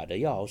际法的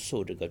要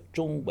素》，这个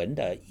中文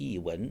的译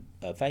文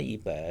翻译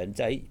本，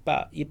在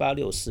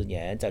1864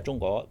年在中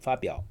国发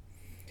表。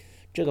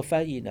这个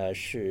翻译呢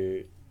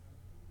是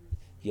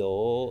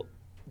由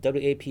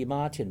W.A.P.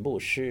 Martin 牧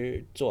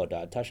师做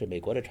的，他是美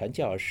国的传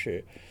教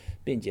士，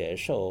并且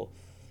受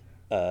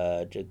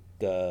这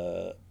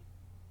个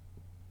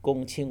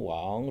恭亲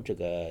王这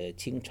个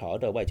清朝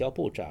的外交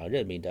部长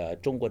任命的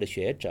中国的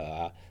学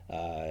者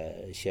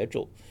协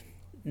助。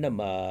那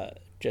么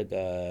这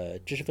个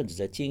知识分子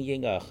的精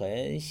英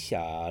很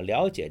想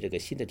了解这个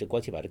新的国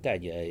际法的概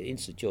念，因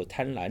此就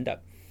贪婪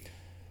的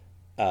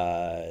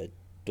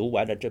读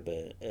完了这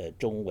本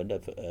中文的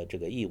这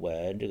个译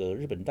文。这个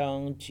日本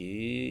当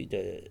局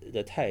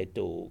的态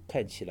度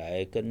看起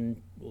来跟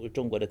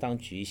中国的当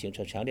局形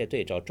成强烈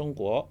对照。中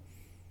国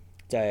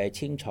在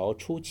清朝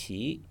初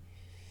期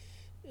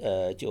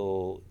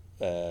就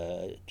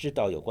知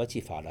道有国际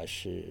法了，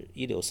是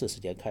1644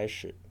年开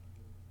始。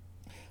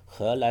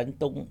荷兰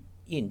东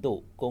印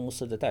度公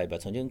司的代表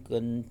曾经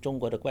跟中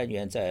国的官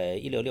员在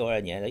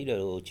1662年、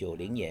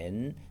1690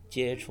年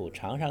接触，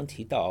常常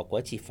提到国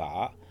际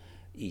法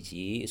以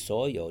及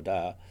所有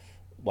的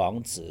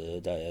王子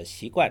的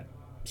习惯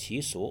习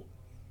俗。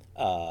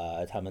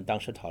他们当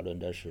时讨论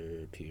的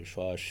是，比如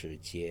说使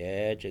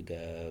节这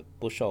个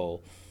不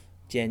受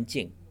监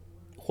禁、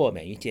豁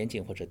免于监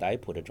禁或者逮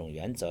捕的这种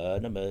原则。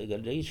那么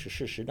历史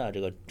事实呢，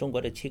这个中国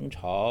的清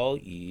朝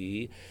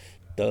与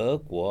德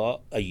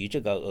国与这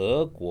个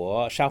俄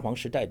国沙皇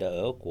时代的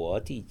俄国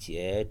缔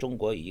结中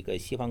国与一个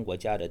西方国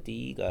家的第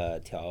一个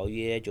条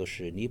约，就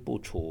是尼布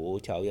楚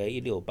条约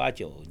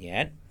1689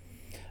年，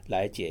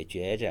来解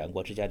决这两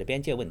国之间的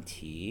边界问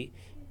题。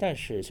但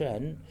是虽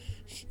然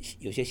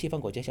有些西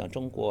方国家向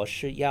中国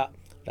施压，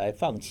来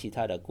放弃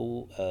它的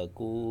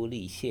孤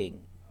立性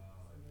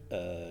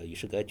与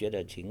世隔绝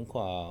的情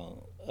况，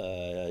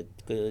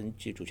根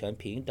据主权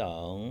平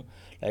等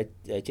来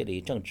建立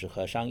政治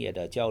和商业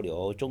的交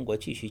流。中国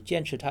继续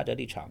坚持它的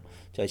立场，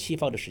在西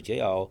方的世界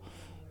要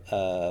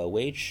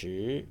维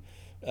持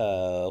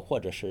或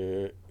者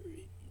是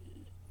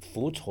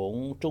服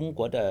从中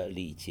国的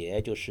礼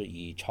节，就是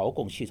以朝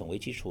贡系统为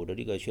基础的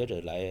这个学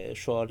者来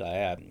说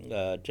来啊，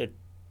这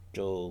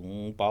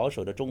种保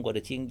守的中国的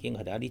精英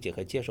很难理解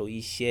和接受一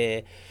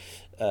些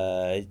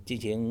进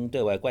行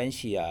对外关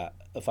系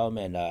方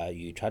面呢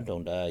与传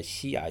统的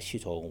西亚系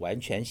统完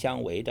全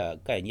相违的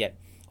概念。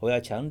我要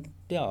强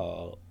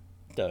调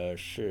的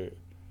是，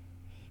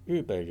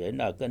日本人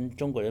呢跟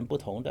中国人不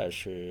同的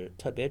是，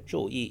特别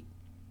注意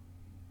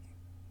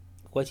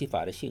国际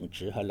法的性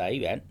质和来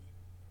源。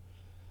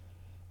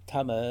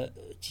他们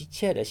急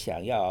切地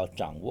想要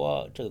掌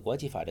握这个国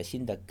际法的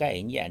新的概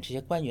念，这些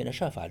官员的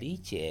设法理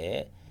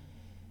解，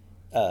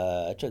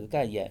这个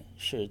概念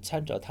是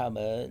参照他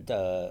们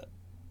的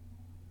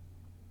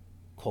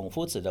孔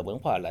夫子的文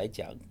化来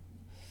讲，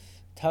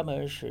他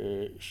们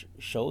是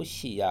熟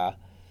悉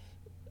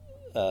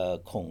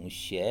孔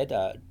学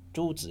的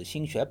诸子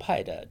心学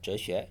派的哲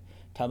学。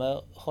他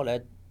们后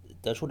来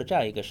得出了这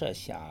样一个设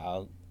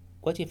想：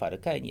国际法的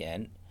概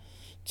念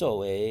作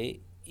为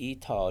一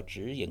套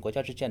指引国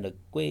家之间的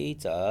规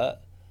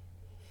则，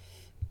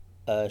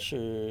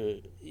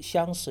是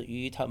相似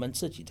于他们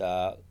自己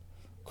的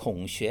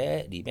孔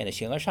学里面的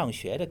形而上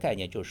学的概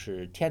念，就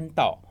是天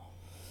道，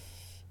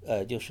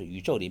就是宇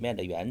宙里面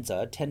的原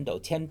则，天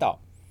道，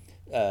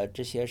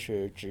这些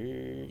是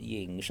指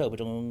引社会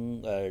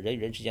中人与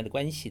人之间的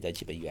关系的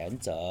基本原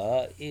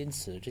则。因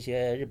此，这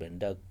些日本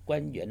的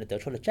官员呢得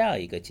出了这样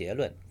一个结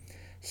论：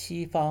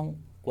西方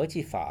国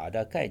际法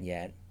的概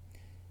念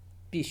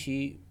必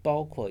须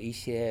包括一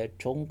些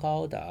崇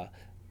高的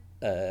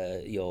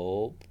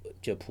有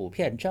普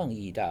遍正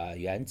义的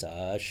原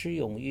则，适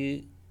用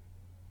于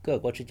各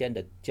国之间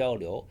的交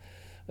流，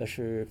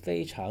是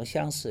非常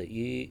相似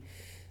于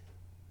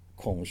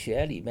孔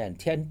学里面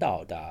天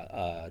道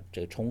的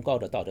这个崇高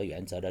的道德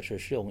原则的，是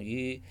适用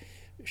于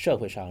社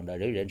会上的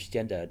人与人之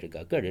间的这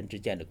个个人之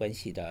间的关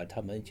系的。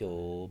他们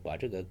就把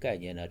这个概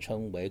念呢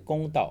称为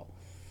公道。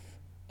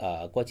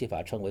国际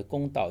法称为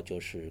公道，就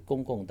是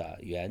公共的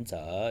原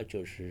则，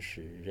就是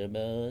使人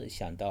们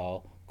想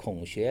到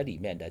孔学里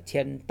面的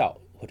天道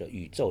或者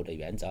宇宙的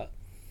原则。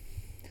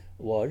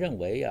我认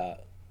为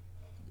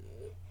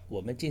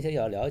我们今天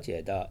要了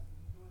解的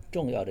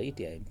重要的一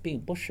点，并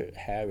不是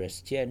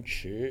Harris 坚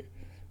持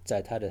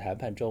在他的谈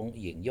判中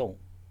引用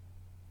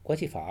国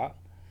际法，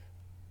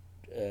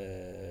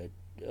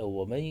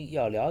我们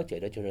要了解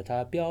的就是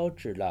它标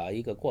志了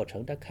一个过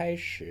程的开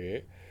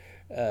始。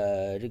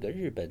这个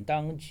日本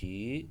当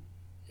局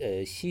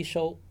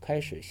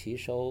开始吸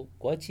收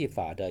国际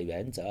法的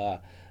原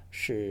则，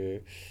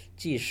是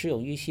既适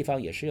用于西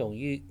方也适用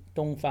于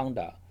东方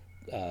的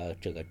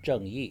这个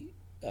正义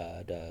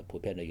的普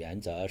遍的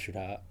原则，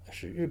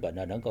使日本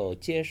呢能够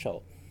接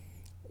受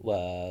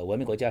文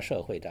明国家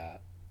社会的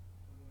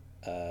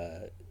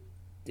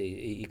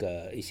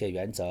一些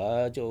原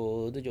则。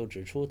就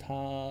指出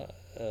他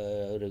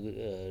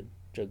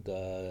这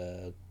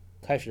个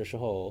开始的时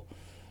候，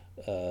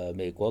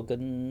美国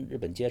跟日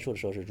本接触的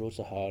时候是如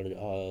此好，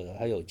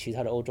还有其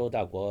他的欧洲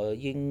大国，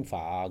英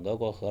法俄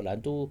国荷兰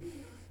都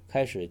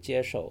开始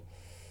接受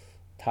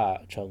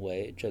它成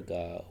为这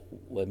个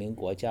文明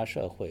国家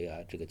社会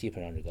这个基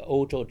本上这个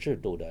欧洲制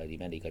度的里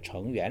面的一个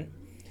成员。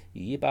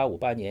与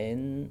1858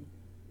年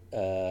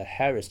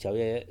Harris 条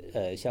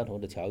约相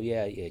同的条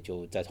约也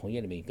就在同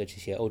一里面跟这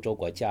些欧洲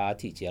国家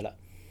缔结了。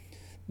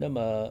那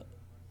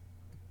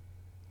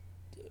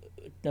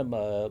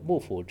么幕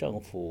府政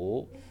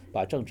府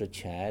把政治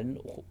权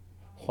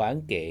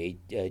还给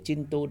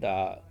京都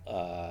的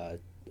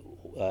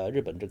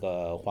日本这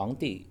个皇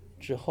帝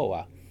之后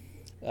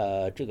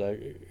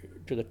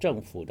这个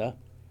政府呢，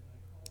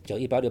就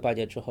1868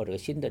年之后，这个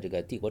新的这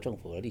个帝国政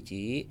府立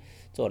即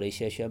做了一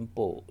些宣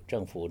布。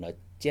政府呢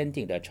坚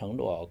定地承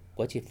诺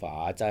国际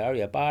法，在2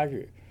月8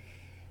日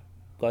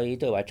关于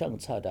对外政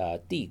策的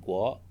帝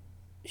国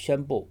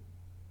宣布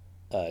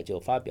就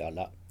发表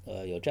了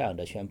有这样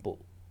的宣布，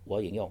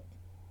我引用：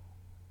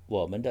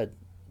我们的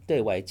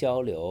对外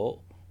交流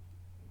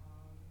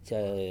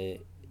在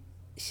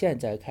现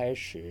在开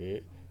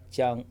始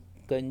将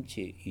根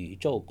据宇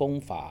宙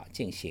公法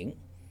进行。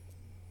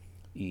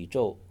宇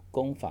宙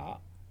公法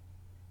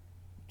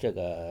这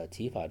个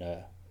提法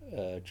呢，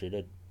指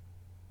的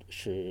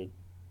是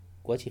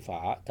国际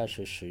法，但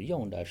是使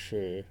用的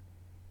是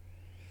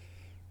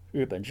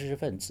日本知识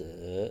分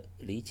子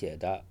理解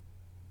的，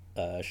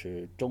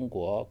是中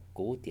国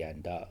古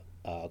典的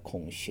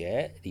孔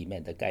学里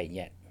面的概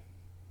念。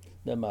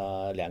那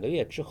么2个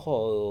月之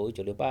后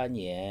，1868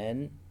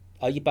年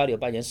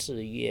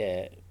4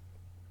月，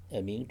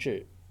明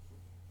治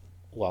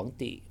皇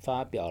帝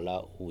发表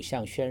了5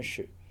项宣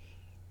誓。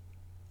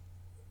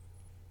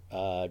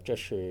这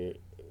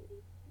是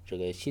这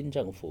个新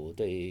政府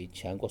对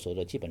全国所有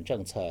的基本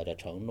政策的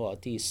承诺。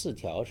第4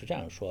条是这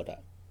样说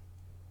的：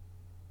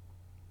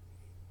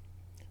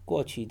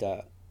过去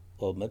的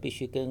我们必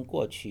须跟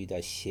过去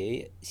的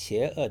邪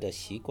恶的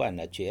习惯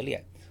呢决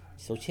裂。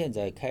从现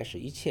在开始，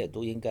一切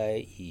都应该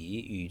以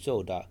宇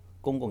宙的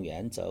公共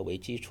原则为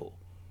基础。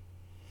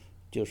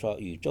就是说，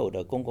宇宙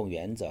的公共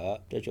原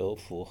则，这就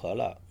符合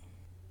了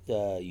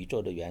宇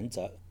宙的原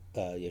则，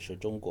也是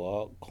中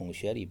国孔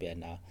学里边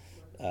呢，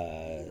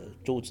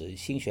朱子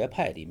心学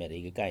派里面的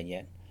一个概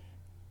念。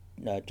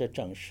那这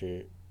正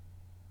是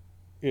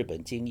日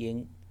本精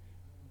英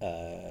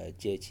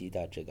阶级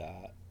的这个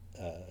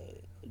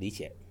理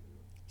解。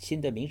新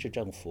的明治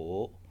政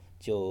府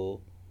就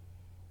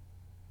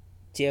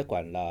接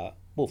管了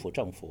幕府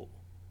政府，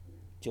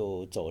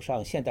就走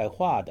上现代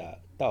化的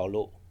道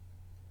路，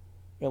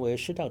认为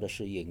适当的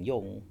是引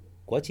用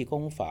国际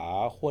公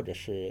法或者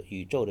是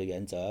宇宙的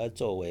原则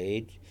作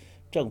为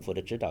政府的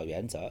指导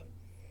原则，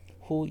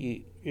呼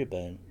吁日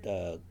本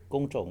的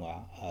公众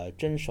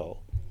遵守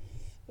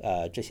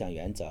这项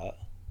原则。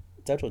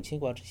在这种情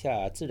况之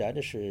下，自然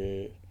的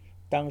是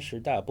当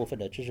时大部分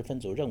的知识分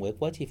子认为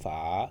国际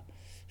法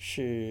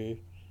是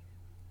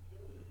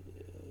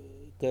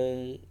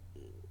跟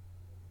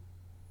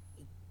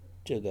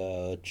这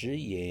个指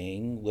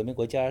引文明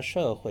国家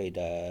社会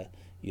的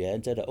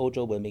原则的欧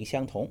洲文明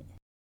相同。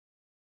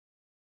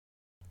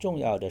重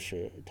要的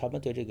是，他们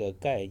对这个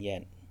概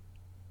念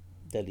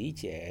的理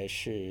解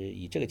是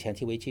以这个前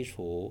提为基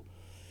础，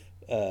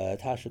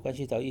它是关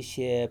系到一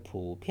些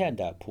普遍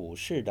的、普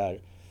世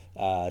的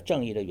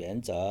正义的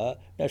原则，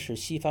那是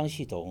西方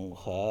系统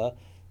和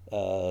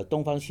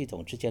东方系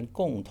统之间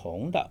共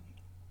同的。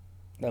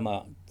那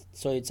么，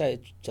所以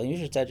等于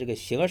是在这个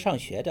形而上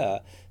学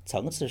的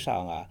层次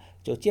上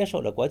就接受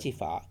了国际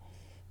法，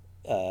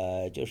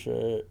就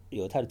是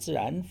有它的自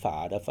然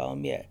法的方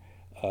面，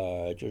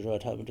就是说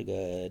他们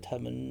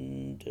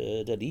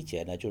的理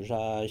解呢，就是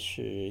说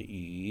是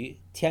与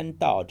天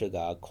道这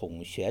个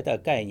孔学的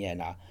概念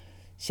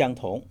相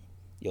同，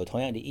有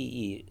同样的意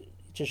义。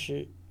知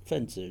识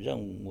分子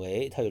认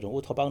为它有种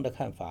乌托邦的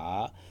看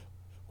法，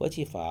国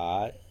际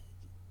法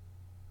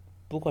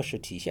不过是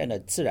体现了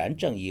自然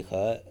正义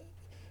和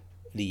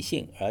理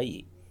性而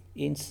已。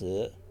因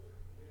此，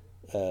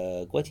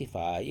国际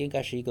法应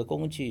该是一个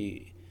工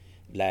具，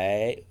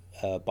来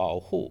保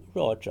护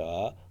弱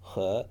者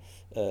和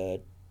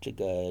这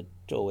个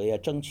作为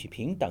争取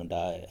平等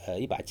的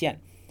一把剑。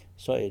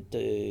所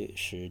以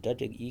使得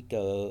这一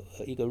个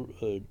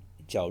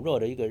较弱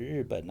的一个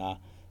日本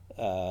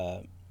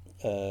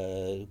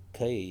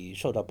可以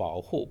受到保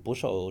护，不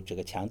受这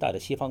个强大的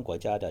西方国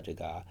家的这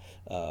个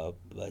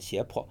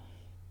胁迫。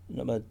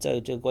那么在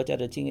这个国家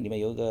的经验里面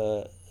有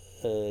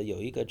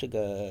一个这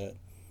个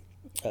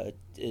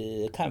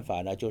看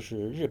法呢，就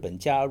是日本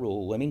加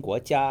入文明国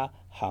家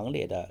行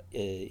列的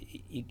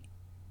一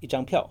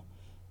张票。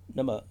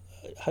那么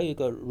还有一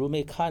个如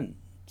梅看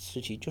时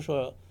期，就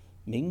说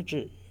明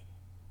治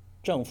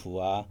政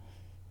府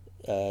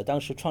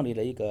当时创立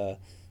了一个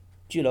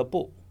俱乐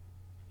部，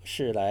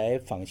是来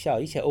仿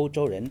效一切欧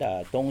洲人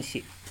的东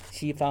西，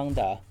西方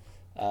的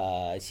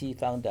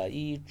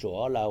衣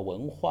着啦、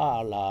文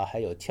化啦，还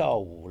有跳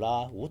舞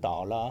啦、舞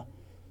蹈啦。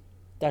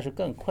但是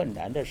更困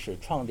难的是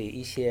创立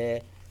一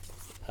些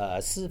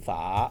司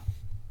法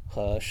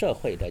和社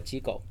会的机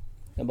构。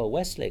那么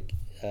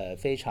Westlake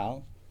非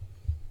常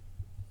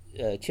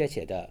确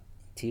切地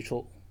提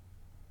出，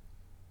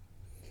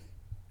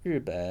日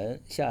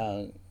本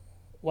向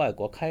外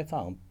国开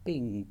放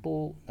并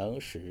不能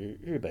使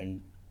日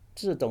本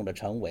自动地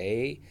成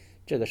为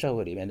这个社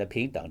会里面的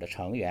平等的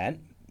成员，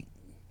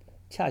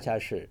恰恰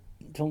是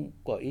通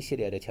过一系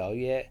列的条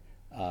约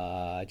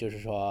就是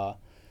说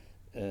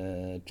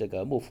这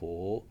个幕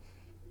府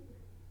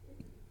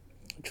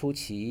初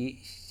期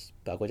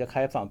把国家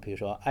开放，比如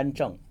说安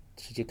政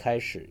时期开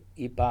始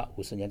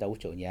，1854年到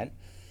59年，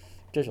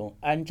这种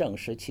安政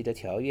时期的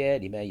条约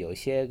里面有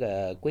些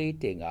个规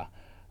定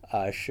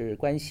是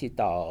关系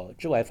到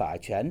治外法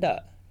权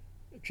的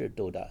制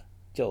度的，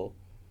就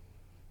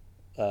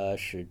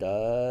使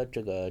得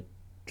这个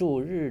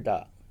驻日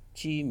的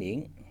居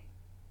民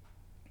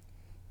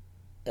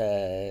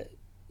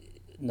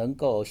能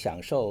够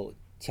享受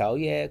条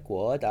约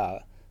国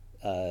的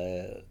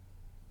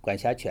管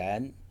辖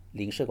权、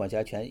领事管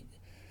辖权。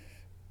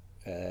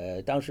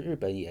当时日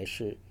本也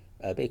是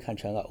被看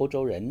成了欧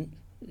洲人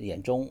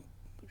眼中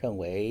认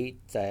为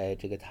在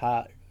这个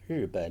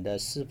日本的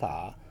司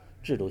法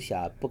制度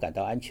下不感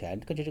到安全。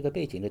根据这个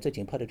背景的最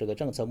紧迫的这个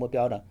政策目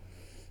标呢，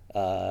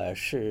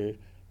是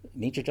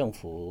明治政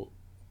府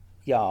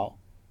要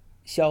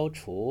消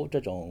除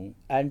这种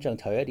安政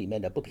条约里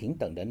面的不平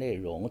等的内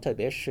容，特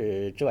别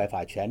是治外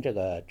法权这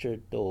个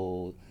制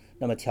度。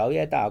那么条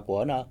约大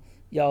国呢，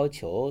要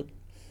求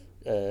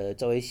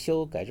作为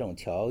修改这种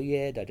条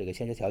约的这个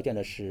先决条件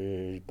呢，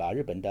是把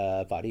日本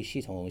的法律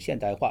系统现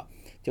代化，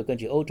就根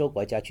据欧洲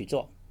国家去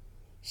做。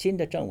新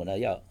的政府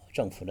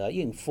呢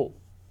应付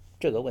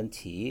这个问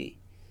题，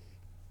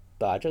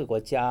把这个国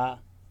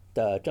家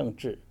的政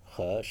治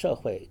和社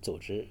会组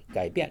织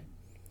改变，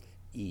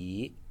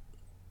以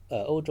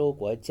欧洲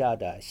国家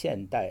的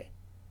现代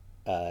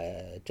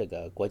这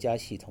个国家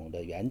系统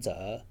的原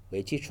则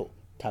为基础，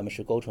他们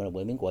是构成了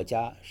文明国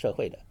家社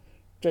会的，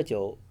这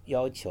就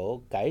要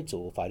求改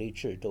组法律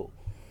制度。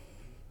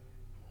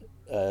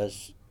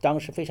当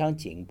时非常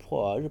紧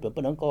迫，日本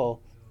不能够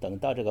等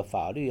到这个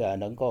法律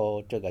能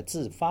够这个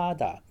自发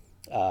的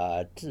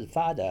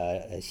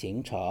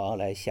形成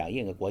来响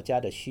应国家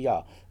的需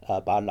要，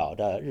把老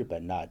的日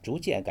本逐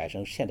渐改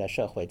成现代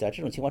社会。在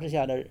这种情况之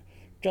下呢，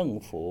政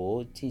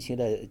府进行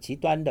了极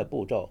端的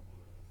步骤，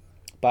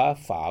把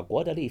法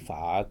国的立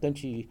法根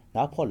据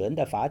拿破仑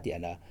的法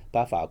典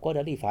把法国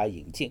的立法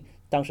引进。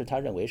当时他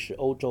认为是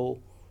欧洲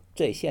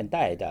最现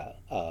代的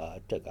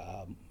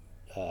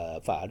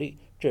法律，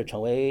这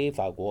成为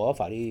法国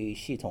法律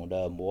系统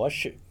的模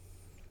式。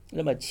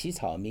那么起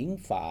草民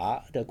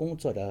法的工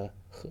作的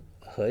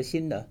核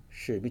心呢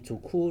是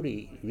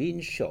Mitsukuri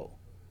Rinsho，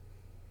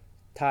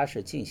 他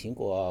是进行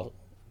过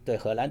对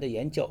荷兰的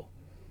研究。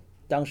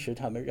当时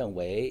他们认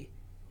为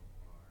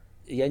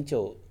研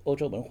究欧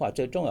洲文化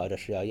最重要的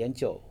是要研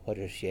究或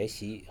者是学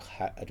习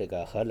这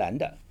个荷兰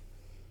的。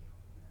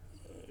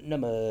那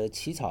么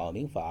起草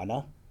民法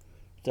呢，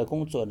这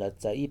工作呢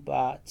在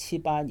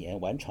1878年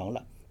完成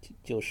了，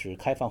就是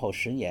开放后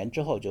10年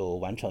之后就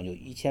完成，有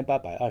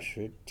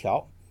1820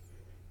条。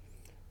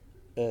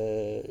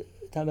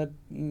他们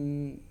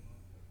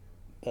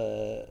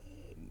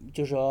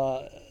就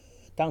说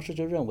当时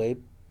就认为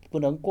不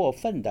能过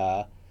分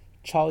的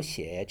抄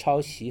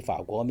袭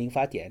法国民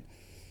法典，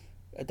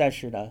但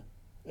是呢，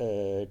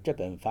这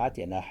本法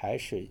典呢还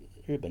是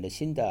日本的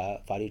新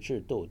的法律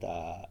制度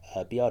的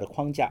必要的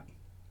框架。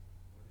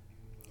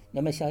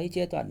那么下一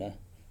阶段呢，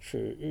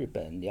是日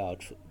本要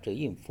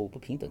应付不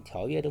平等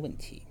条约的问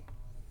题。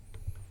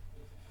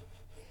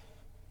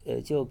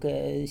就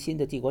跟新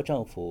的帝国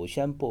政府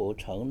宣布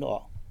承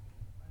诺，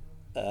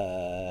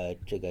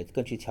这个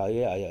根据条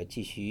约要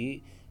继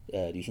续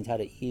履行他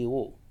的义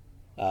务。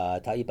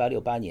他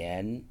1868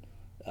年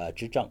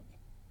执政，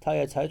他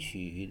要采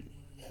取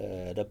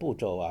的步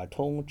骤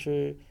通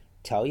知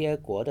条约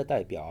国的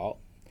代表，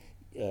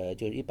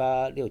就是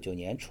1869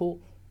年初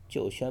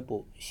就宣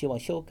布希望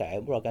修改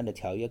若干的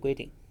条约规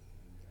定。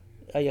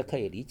也可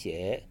以理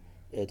解，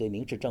对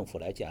明治政府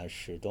来讲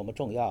是多么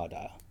重要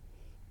的。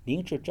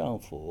明治政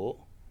府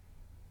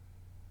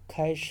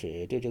开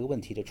始对这个问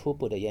题的初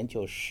步的研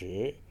究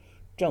时，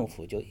政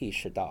府就意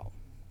识到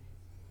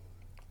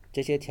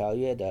这些条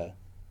约的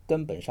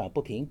根本上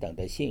不平等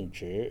的性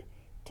质，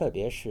特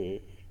别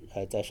是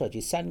在涉及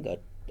3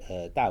个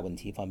大问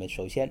题方面。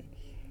首先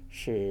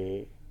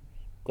是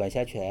管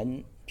辖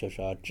权，就是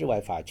说治外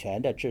法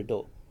权的制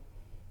度。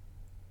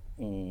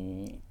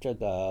这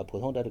个普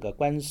通的这个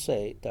关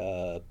税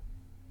的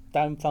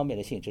单方面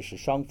的性质是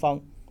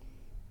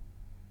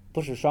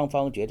不是双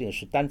方决定，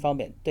是单方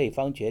面对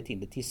方决定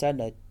的。第三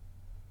呢，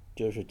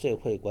就是最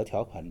惠国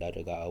条款的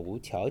这个无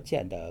条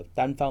件的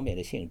单方面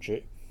的性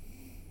质。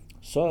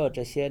所有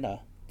这些呢，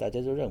大家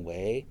都认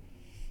为，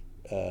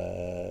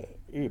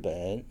日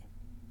本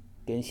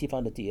跟西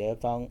方的缔约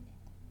方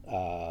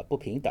不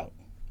平等，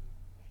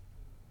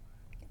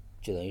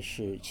就等于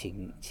是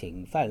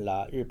侵犯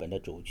了日本的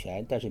主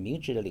权。但是明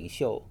治的领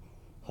袖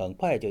很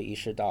快就意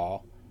识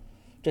到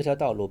这条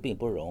道路并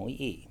不容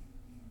易，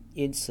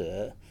因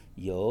此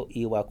由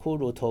伊瓦库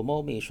鲁托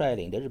莫米率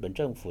领的日本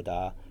政府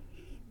的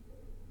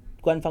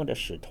官方的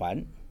使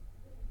团，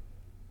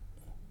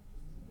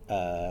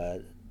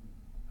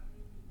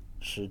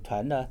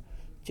呢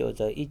就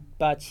在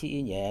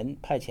1871年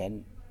派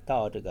遣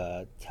到这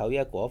个条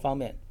约国方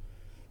面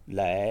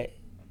来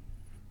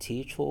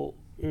提出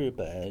日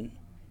本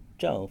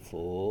政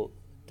府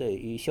对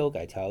于修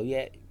改条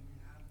约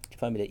这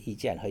方面的意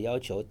见和要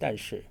求。但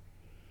是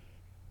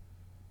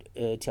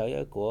条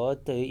约国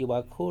对于伊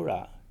瓦库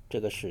拉这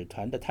个使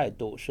团的态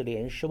度是令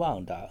人失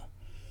望的。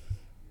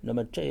那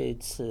么这一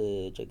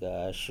次这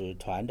个使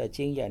团的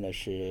经验呢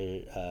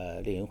是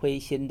令人灰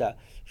心的，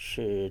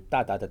是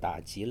大大的打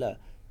击了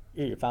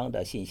日方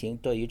的信心，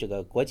对于这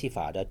个国际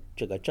法的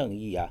这个正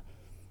义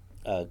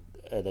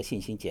的信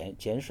心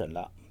减损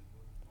了。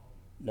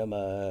那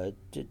么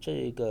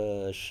这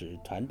个使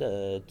团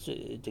的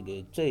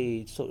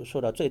最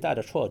受到最大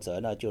的挫折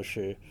呢，就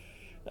是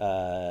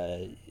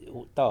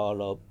到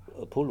了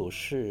普鲁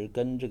士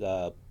跟这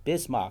个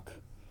Bismarck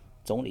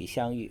总理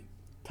相遇。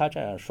他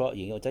这样说，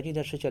引用在今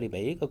天世界里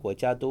每一个国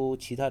家都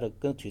其他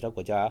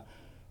国家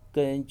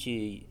根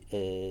据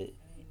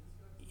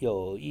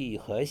友谊、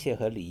和谐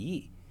和礼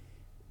义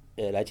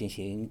来进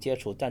行接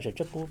触，但是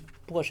这不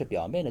过是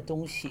表面的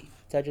东西，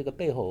在这个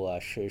背后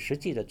是实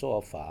际的做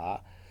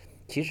法，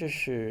其实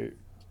是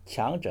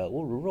强者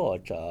侮辱弱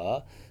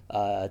者，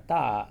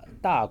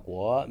大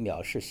国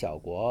藐视小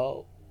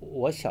国。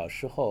我小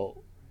时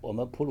候，我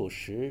们普鲁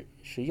士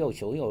是又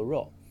穷又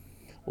弱，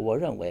我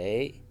认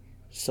为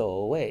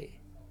所谓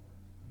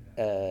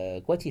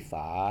国际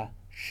法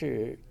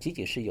仅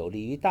仅是有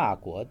利于大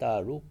国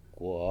的。如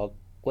果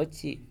国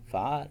际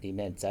法里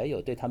面载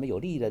有对他们有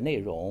利的内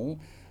容，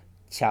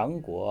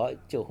强国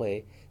就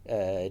会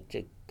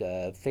这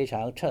个非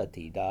常彻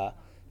底的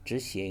执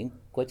行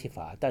国际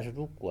法。但是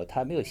如果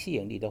它没有吸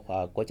引力的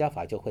话，国家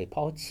法就会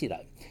抛弃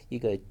了。一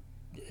个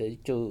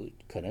就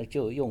可能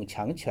就用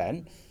强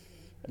权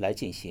来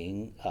进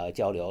行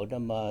交流。那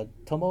么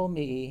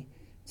Tomomi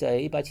在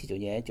1879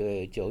年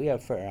9月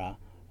份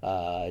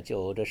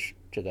就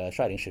这个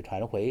率领使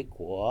团回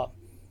国，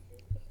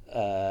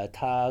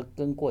他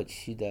跟过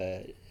去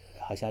的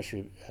好像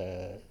是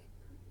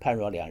判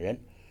若两人，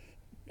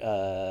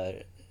呃，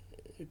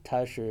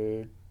他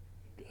是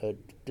呃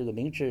这个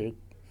明治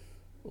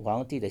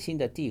皇帝的新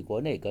的帝国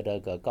内阁的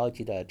个高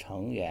级的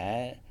成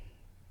员。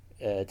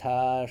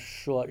他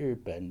说日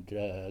本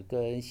的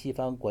跟西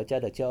方国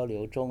家的交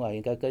流中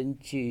应该根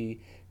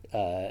据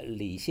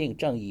理性、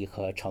正义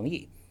和诚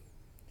意。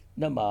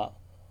那么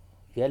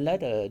原来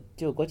的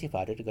就国际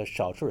法的这个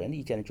少数人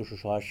意见呢，就是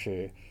说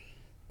是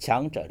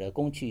强者的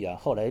工具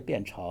后来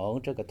变成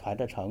这个团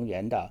的成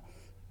员的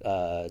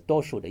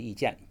多数的意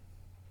见。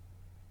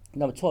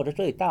那么挫折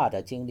最大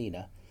的经历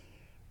呢，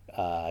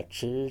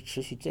持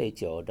续最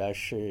久的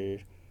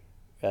是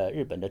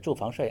日本的住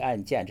房税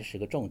案件，这是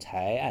个仲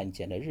裁案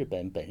件的。日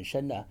本本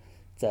身呢，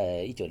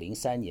在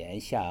1903年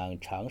向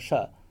常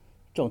设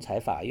仲裁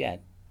法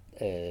院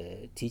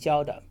提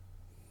交的。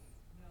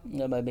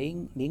那么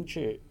明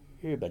治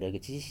日本这个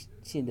激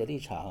进的立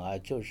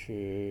场就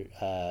是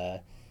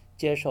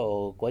接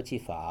受国际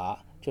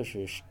法，就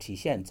是体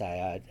现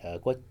在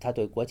他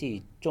对国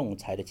际仲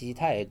裁的积极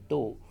态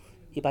度。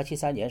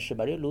1873年是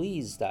Marie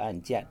Louise 的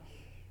案件，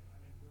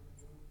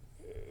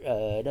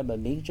那么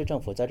明治政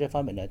府在这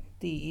方面呢，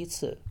第一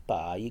次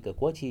把一个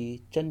国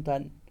际争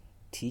端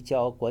提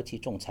交国际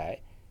仲裁。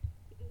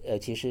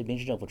其实明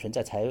治政府存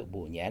在才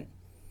5年，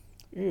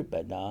日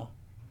本呢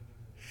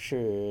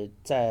是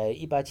在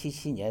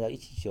1877年到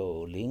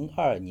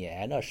1902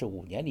年呢，是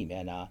5年里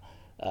面呢，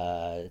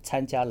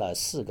参加了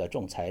4个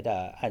仲裁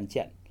的案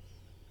件。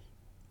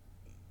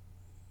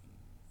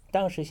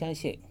当时相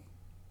信，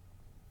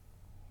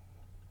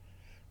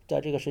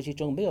在这个时期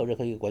中，没有任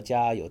何一个国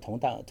家有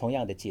同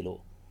样的记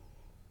录。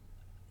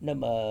那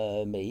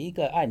么每一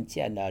个案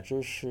件呢，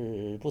就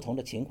是不同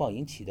的情况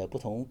引起的不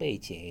同背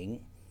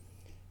景。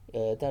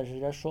但是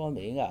这说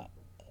明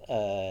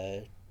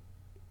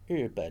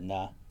日本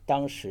呢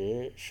当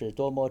时是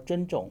多么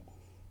尊重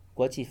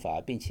国际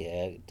法，并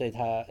且对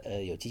它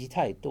有积极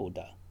态度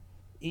的。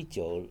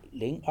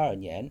1902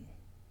年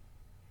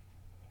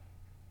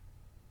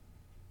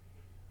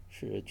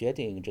是决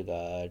定这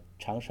个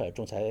常设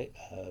仲裁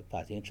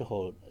法庭之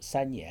后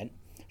3年，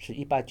是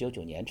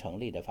1899年成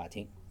立的法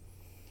庭。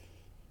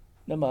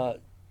那么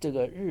这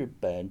个日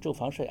本住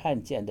房税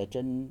案件的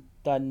争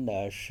端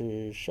呢，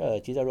是涉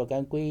及到若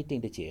干规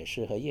定的解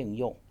释和应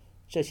用，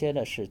这些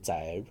呢是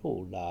载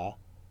入了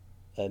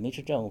明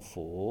治政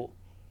府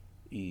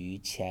与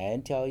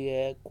前条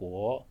约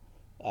国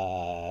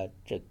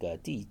这个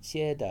缔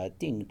结的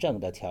订正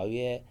的条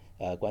约，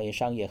关于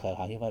商业和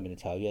航行方面的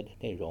条约的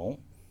内容。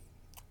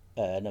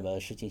那么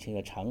是进行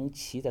了长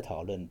期的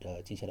讨论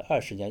的，进行了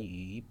20年，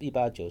于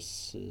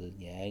1894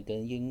年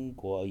跟英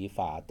国与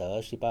法德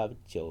是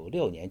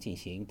1896年进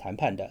行谈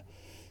判的。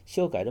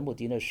修改的目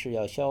的呢是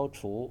要消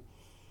除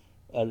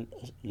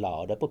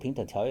老的不平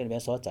等条约里面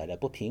所载的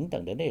不平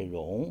等的内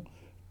容。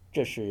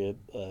这是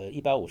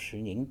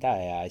1850年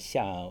代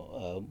向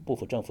幕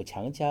府政府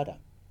强加的。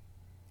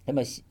那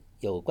么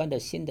有关的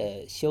新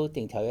的修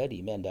订条约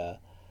里面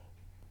的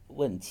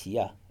问题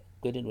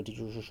规定目的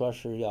就是说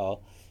是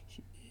要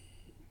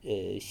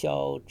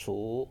消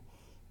除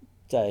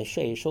在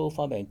税收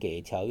方面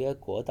给条约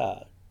国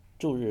的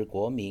驻日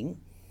国民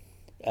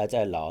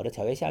在老的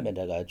条约下面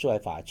这个驻外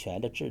法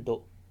权的制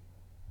度。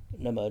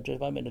那么这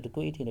方面的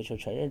规定呢，是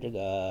承认这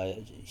个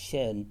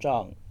现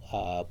状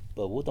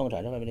不动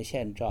产这方面的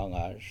现状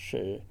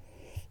是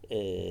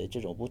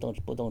这种不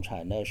动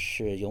产呢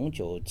是永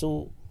久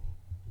租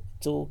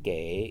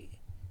给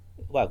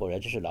外国人，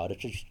这是老的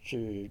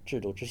制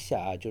度之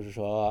下，就是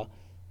说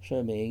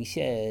说明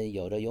现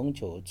有的永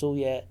久租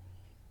约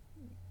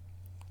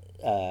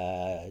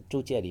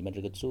租界里面这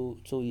个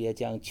租约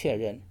将确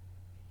认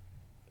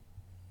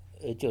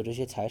就这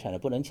些财产呢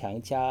不能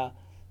强加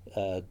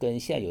跟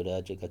现有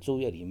的这个租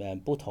约里面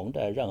不同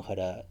的任何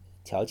的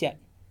条件。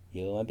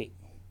引文完毕。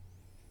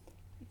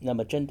那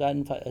么争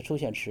端出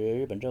现时，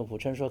日本政府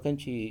称说，根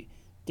据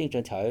订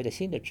正条约的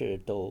新的制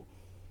度，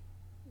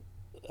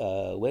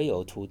唯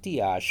有土地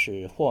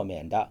是豁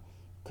免的，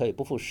可以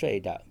不付税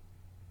的。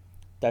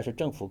但是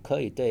政府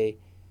可以对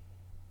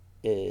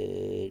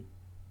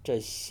这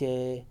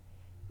些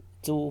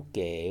租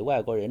给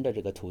外国人的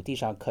这个土地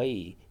上可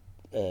以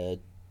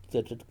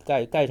这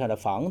盖上的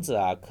房子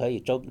可以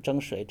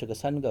征税。这个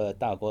3个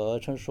大国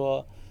称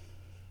说，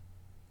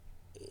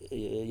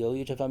由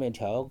于这方面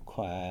条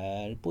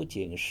款不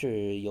仅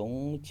是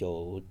永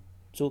久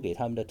租给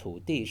他们的土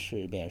地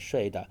是免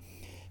税的，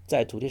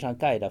在土地上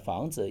盖的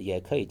房子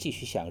也可以继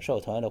续享受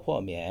同样的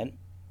豁免。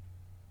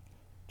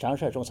常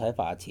设仲裁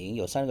法庭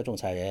有3个仲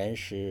裁人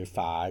是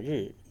法、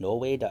日、挪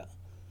威的，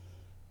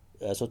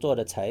所做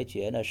的裁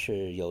决呢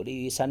是有利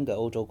于3个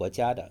欧洲国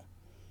家的。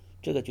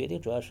这个决定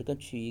主要是根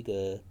据一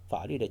个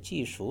法律的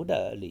技术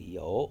的理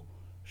由，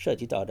涉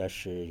及到的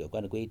是有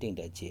关的规定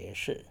的解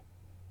释。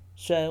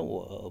虽然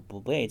我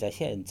不愿意在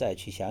现在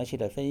去详细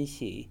的分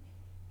析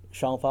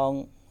双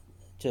方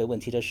这个问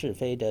题的是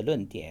非的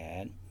论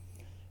点，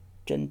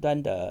争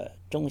端的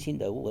中心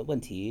的问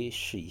题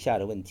是以下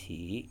的问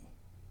题：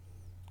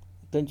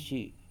根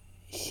据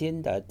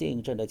新的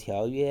订正的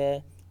条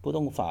约不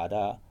动法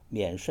的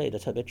免税的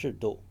特别制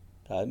度，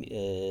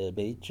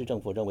梅治政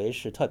府认为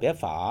是特别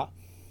法，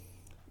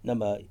那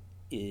么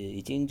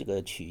已经这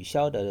个取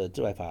消的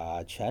治外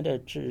法权的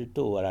制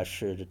度呢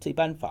是最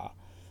颁法。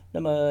那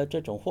么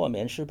这种豁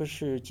免是不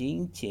是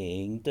仅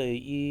仅对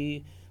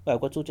于外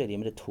国租界里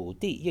面的土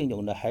地应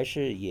用呢，还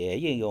是也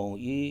应用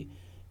于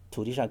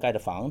土地上盖的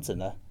房子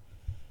呢？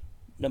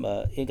那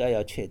么应该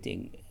要确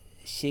定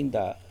新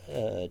的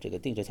这个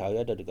定制条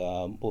约的这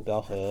个目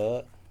标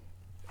和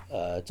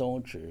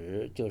宗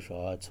旨，就是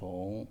说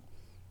从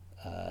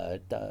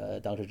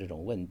当时这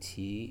种问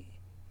题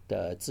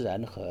的自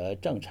然和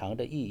正常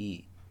的意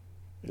义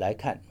来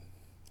看，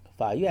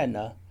法院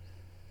呢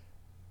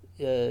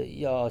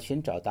要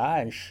寻找答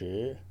案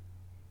时，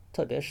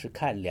特别是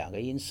看两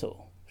个因素，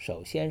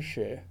首先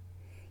是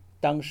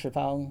当事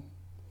方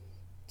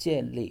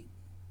建立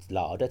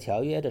老的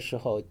条约的时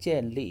候，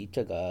建立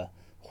这个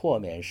豁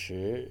免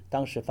时，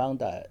当事方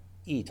的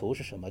意图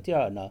是什么？第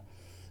二呢，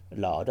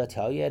老的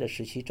条约的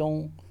时期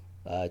中，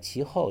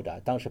其后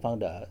的当事方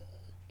的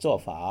做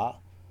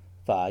法，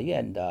法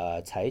院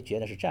的裁决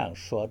呢是这样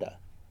说的，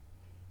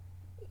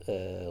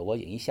我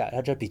引一下，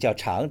这比较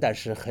长，但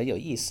是很有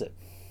意思。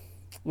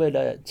为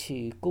了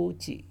去估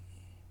计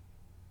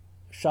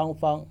双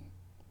方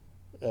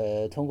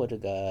通过这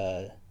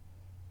个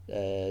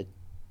呃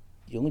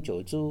永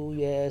久租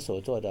约所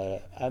做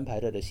的安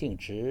排的性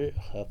质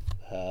和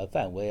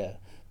范围啊，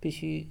必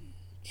须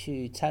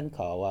去参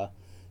考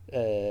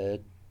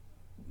日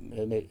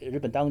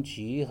本当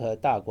局和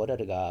大国的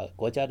这个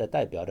国家的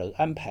代表的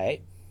安排，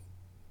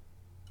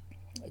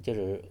就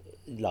是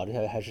老的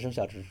条约还是生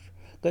效之。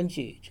根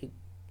据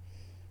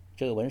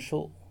这个文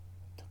书，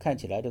看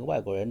起来这个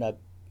外国人呢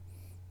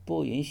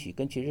不允许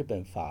根据日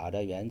本法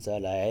的原则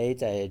来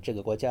在这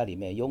个国家里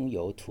面拥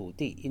有土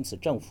地，因此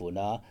政府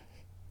呢，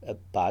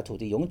把土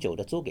地永久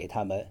的租给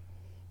他们，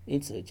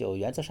因此就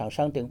原则上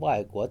商定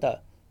外国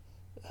的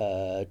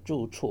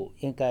住处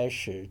应该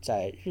是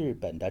在日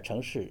本的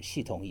城市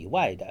系统以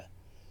外的，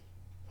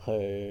和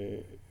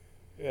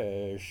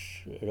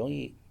是容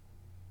易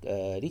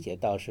理解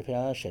到是非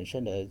常审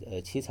慎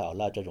的起草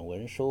了这种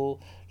文书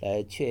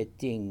来确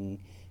定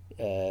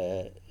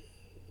呃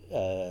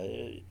呃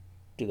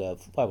这个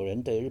外国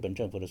人对日本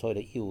政府的所有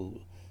的义务，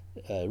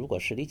如果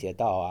是理解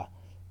到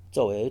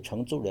作为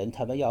承租人，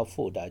他们要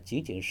付的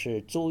仅仅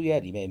是租约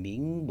里面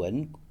明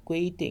文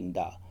规定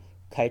的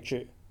开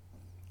支，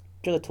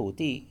这个土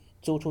地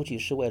租出去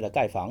是为了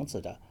盖房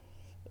子的，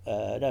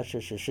那是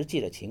实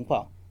际的情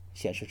况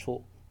显示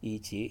出，以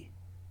及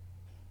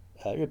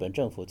日本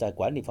政府在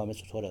管理方面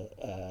所说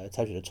的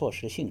采取的措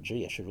施性质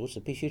也是如此，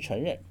必须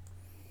承认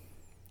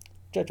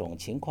这种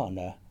情况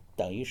呢，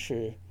等于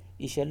是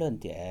一些论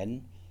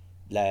点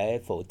来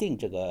否定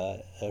这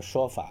个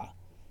说法，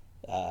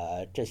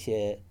这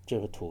些就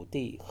是土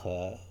地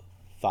和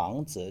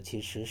房子其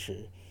实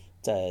是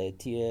在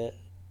缔约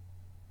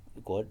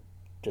国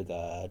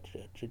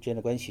之间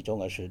的关系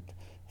中是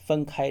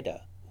分开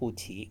的物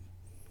体。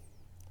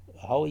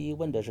毫无疑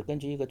问的是，根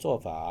据一个做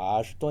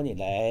法是多年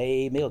来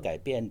没有改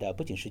变的，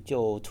不仅是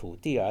就土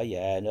地而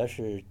言，而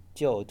是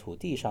就土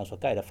地上所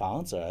盖的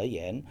房子而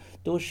言，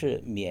都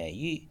是免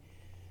于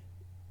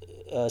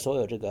所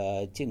有这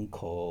个进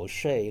口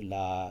税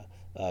啦、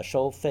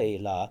收费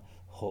啦，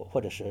或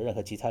者是任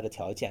何其他的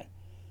条件，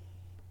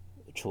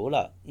除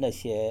了那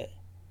些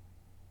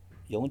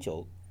永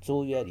久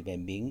租约里面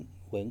明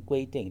文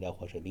规定的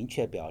或者明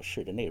确表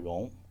示的内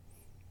容，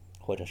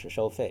或者是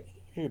收费，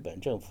日本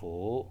政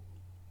府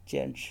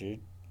坚持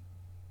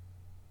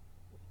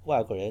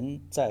外国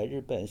人在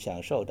日本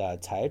享受的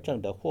财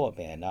政的豁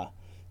免呢，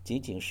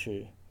仅仅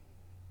是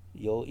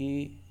由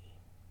于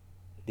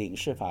领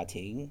事法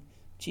庭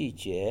拒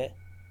绝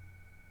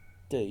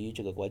对于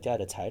这个国家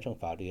的财政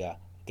法律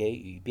给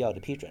予必要的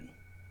批准。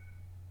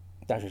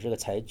但是这个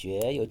裁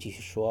决又继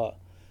续说，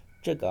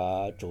这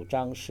个主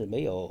张是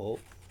没有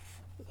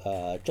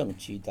证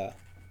据的，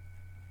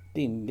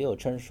并没有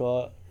称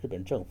说日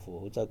本政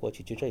府在过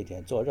去就这一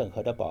点做任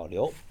何的保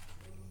留。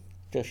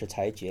这是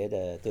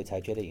对裁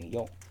决的引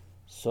用。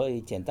所以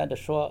简单的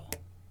说，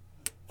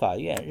法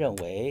院认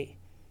为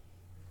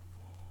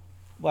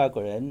外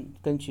国人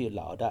根据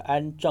老的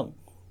安政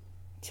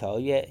条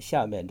约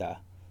下面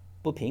的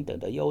不平等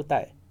的优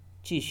待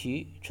继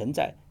续存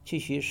在，继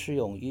续适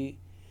用于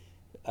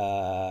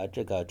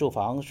这个住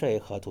房税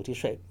和土地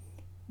税。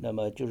那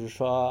么就是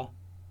说，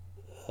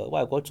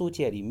外国租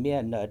界里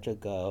面的这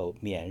个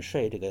免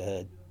税这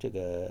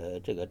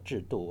个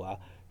制度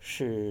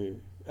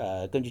是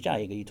根据这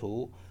样一个意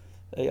图，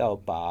要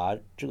把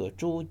这个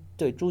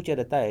对租界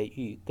的待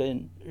遇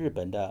跟日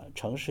本的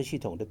城市系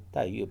统的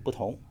待遇不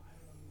同。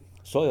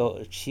所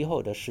有其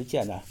后的实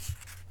践呢，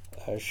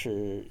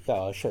是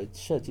要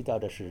涉及到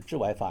的是治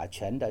外法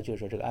权的，就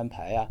是这个安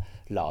排啊，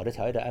老的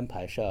条约的安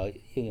排是要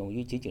应用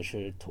于仅仅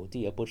是土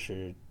地，而不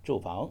是住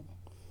房。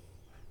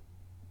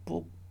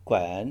不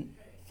管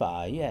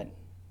法院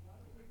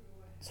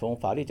从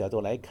法律角度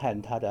来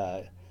看，它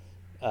的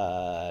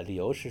理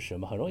由是什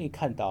么，很容易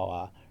看到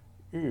啊，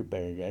日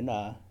本人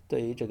呢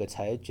对于这个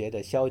裁决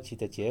的消极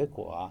的结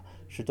果啊，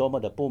是多么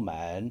的不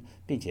满，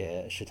并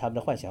且使他们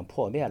的幻想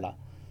破灭了。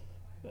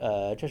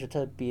这是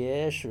特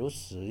别是如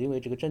此，因为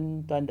这个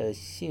争端的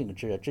性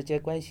质直接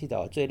关系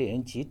到最令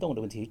人激动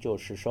的问题，就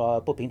是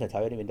说不平等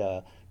条约里面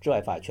的治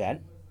外法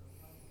权。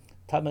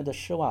他们的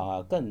失望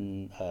啊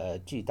更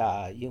巨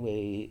大，因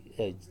为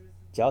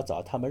较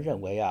早他们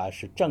认为啊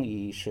是正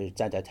义是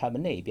站在他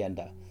们那一边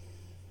的，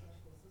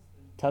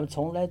他们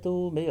从来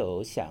都没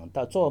有想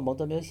到，做梦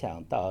都没有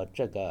想到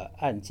这个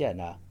案件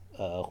呢，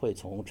会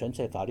从纯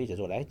粹法律角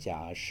度来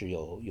讲是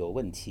有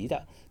问题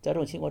的。在这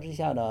种情况之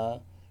下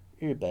呢，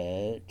日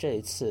本这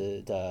一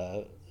次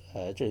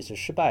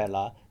失败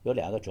了，有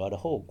两个主要的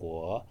后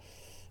果，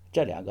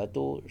这两个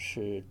都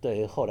是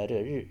对后来这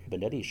个日本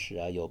的历史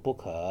啊有不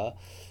可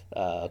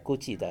估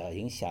计的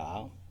影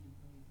响。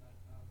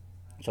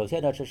首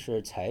先呢，这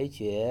是裁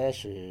决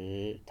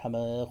使他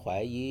们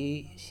怀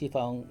疑西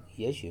方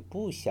也许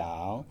不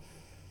想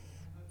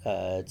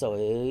作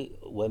为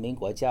文明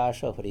国家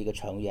社会的一个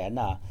成员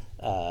呢，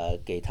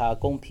给他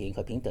公平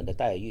和平等的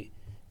待遇。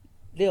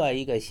另外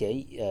一个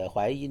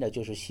怀疑呢，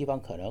就是西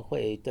方可能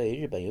会对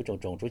日本有一种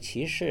种族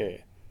歧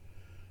视，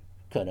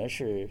可能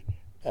是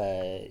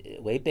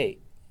违背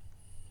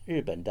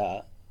日本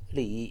的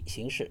利益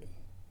行事。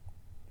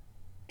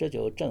这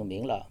就证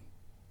明了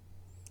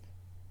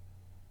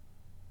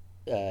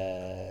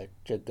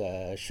这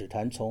个使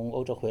团从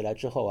欧洲回来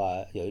之后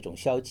啊，有一种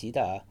消极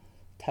的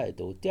态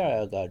度。第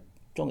二个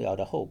重要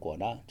的后果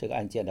呢，这个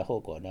案件的后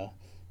果呢，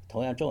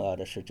同样重要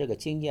的是这个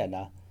经验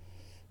呢，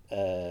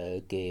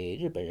给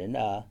日本人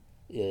呢，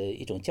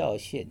一种教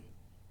训，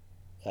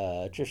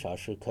至少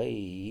是可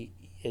以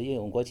应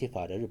用国际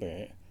法的日本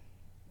人，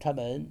他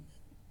们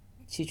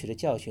吸取的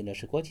教训呢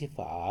是国际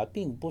法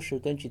并不是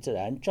根据自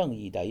然正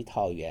义的一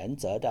套原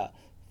则的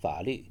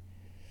法律，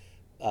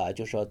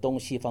就是说东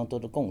西方都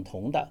是共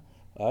同的，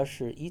而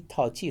是一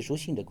套技术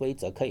性的规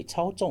则可以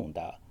操纵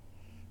的。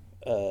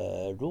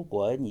如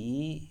果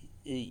你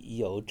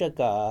有这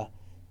个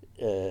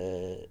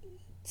呃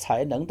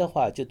才能的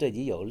话，就对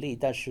你有利；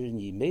但是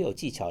你没有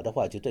技巧的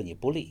话，就对你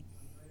不利。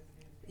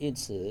因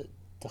此，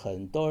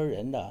很多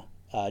人呢，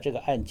这个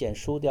案件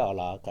输掉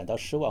了，感到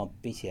失望，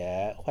并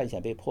且幻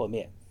想被破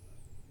灭。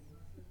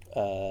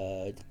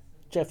呃，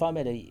这方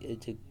面的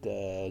这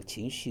个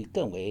情绪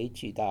更为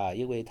巨大，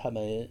因为他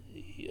们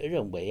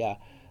认为啊，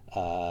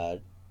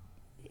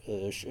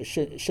呃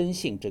深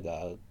信这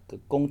个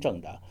公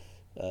正的，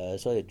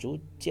所以逐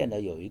渐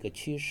的有一个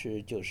趋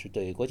势，就是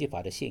对国际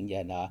法的信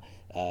念呢，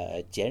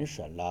减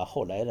损了。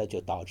后来呢，就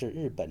导致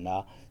日本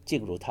呢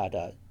进入它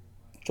的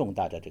重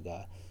大的这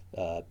个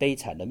悲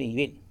惨的命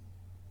运。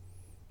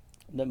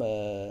那么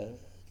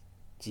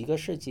几个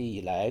世纪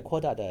以来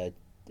扩大的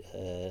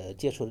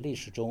接触的历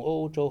史中，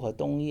欧洲和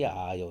东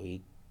亚有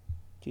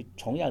就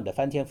同样的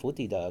翻天覆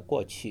地的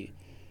过去，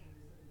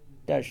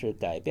但是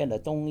改变了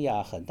东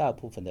亚很大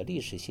部分的历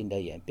史性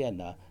的演变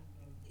呢，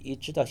一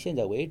直到现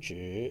在为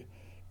止，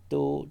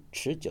都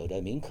持久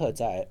地铭刻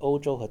在欧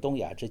洲和东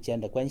亚之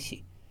间的关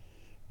系。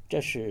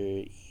这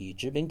是以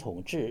殖民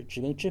统治、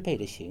殖民支配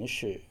的形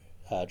式，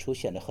出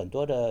现了很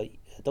多的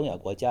东亚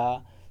国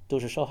家都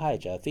是受害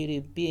者。菲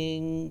律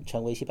宾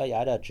成为西班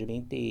牙的殖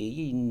民地，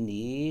印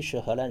尼是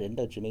荷兰人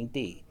的殖民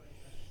地，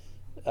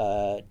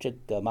这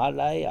个马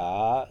来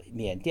亚、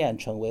缅甸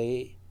成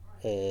为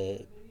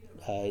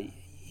呃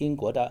英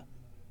国的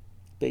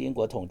被英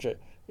国统治，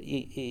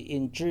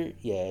印支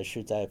也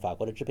是在法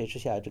国的支配之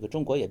下，这个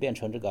中国也变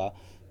成这个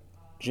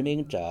殖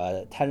民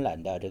者贪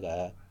婪的这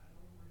个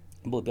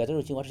目标。这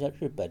种情况之下，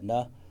日本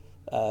呢，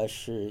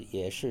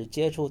也是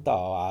接触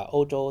到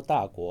欧洲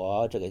大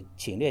国这个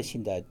侵略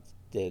性的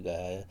这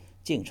个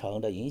进程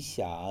的影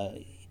响。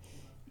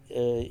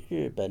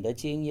日本的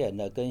经验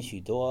呢，跟许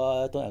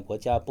多东亚国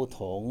家不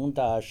同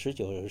的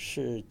19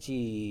世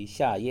纪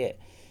下叶，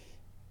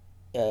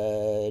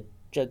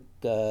这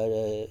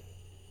个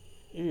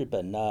日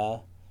本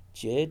呢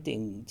决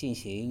定进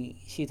行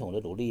系统的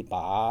努力，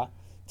把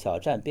挑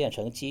战变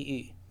成机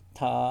遇。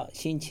他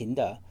辛勤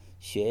的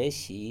学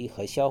习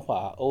和消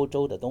化欧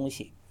洲的东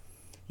西，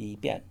以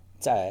便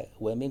在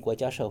文明国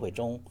家社会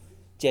中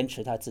坚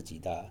持他自己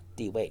的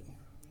地位。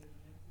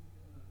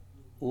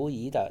无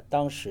疑的，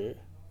当时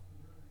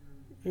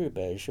日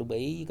本是唯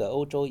一一个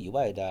欧洲以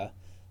外的，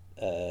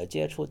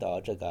接触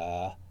到这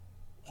个，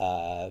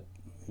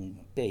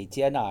被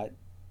接纳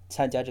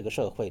参加这个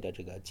社会的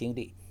这个经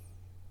历。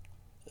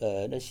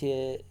那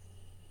些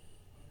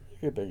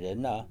日本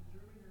人呢，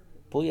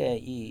不愿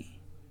意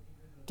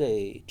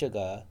对这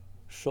个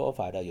说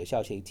法的有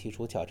效性提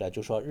出挑战，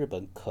就说日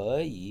本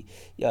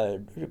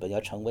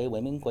要成为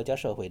文明国家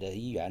社会的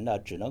一员呢，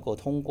只能够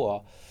通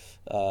过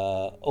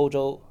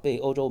被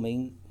欧洲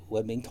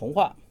文明同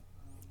化。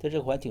在这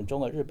个环境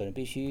中啊，日本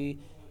必须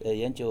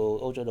研究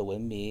欧洲的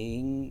文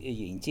明，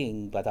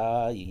把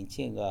它引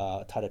进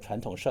它的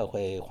传统社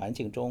会环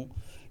境中，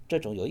这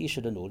种有意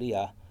识的努力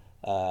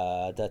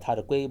它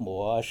的规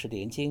模是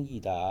零经济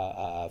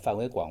的范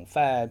围广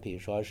泛，比如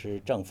说是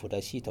政府的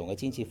系统和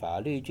经济、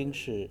法律、军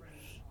事、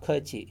科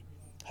技，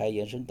还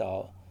延伸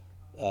到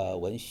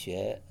文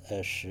学、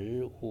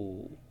食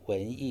物、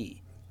文艺、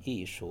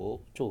艺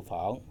术、住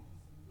房、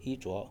衣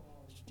着。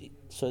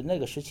所以那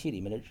个时期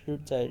里面的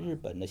在日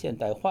本的现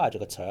代化这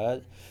个词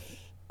儿，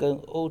跟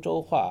欧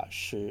洲化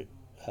是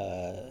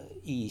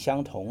意义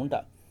相同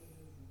的。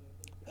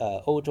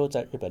欧洲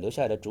在日本留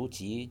下来的足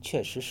迹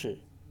确实是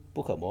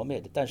不可磨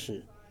灭的，但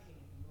是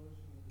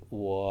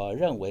我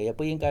认为也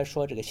不应该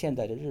说这个现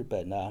代的日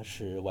本呢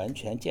是完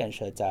全建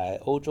设在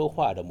欧洲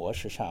化的模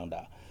式上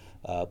的，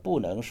不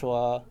能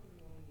说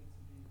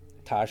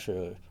它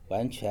是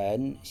完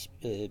全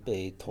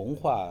被同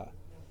化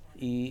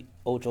于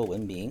欧洲文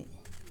明。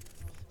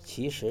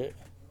其实，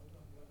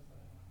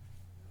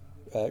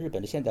日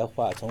本的现代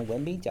化从文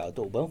明角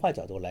度、文化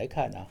角度来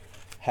看呢，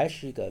还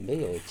是一个没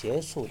有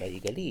结束的一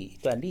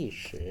段历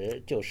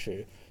史，就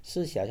是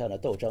思想上的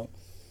斗争，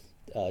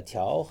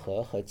调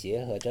和和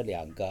结合这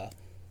两个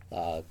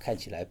看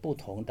起来不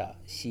同的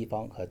西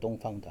方和东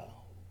方的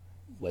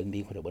文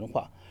明或者文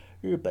化。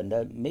日本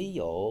的没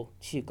有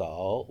去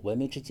搞文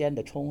明之间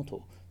的冲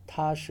突，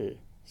它是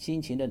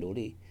辛勤的努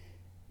力，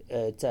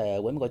在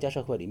文明国家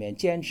社会里面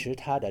坚持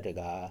它的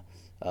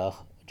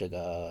这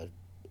个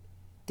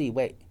地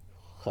位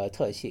和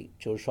特性，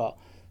就是说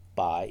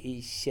把一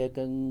些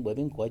跟文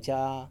明国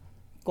家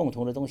共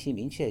同的东西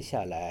明确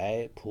下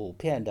来，普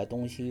遍的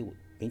东西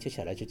明确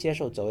下来，去接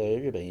受作为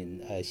日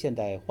本现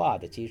代化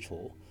的基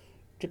础。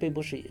这并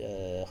不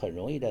是很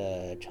容易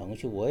的程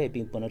序，我也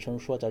并不能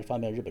说在这方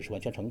面日本是完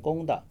全成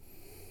功的。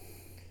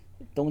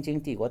东京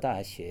帝国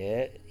大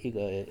学一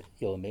个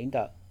有名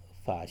的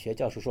法学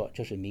教授说，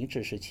就是明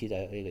治时期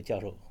的一个教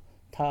授，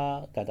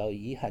他感到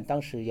遗憾，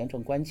当时严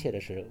重关切的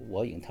是，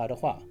我引他的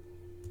话，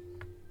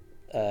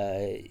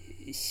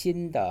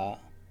新的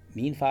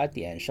民法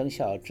典生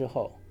效之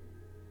后，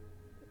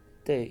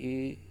对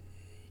于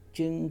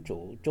君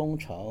主忠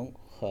诚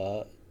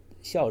和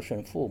孝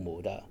顺父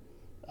母的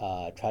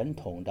传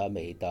统的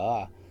美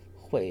德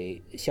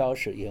会消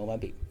失一文完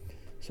毕。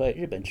所以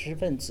日本知识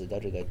分子的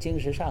这个精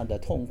神上的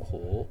痛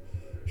苦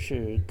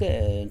是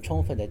更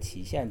充分的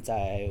体现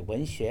在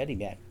文学里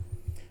面。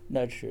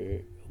那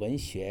是文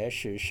学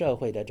是社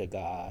会的这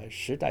个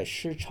时代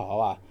思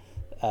潮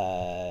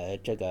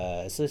这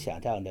个思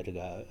想上的这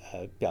个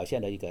表现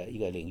的一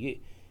个领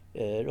域。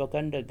若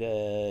干这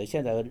个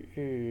现在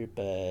日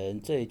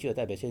本最具有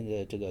代表性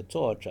的这个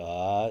作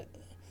者，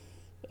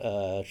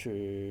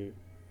是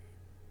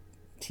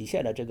体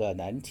现了这个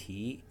难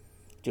题，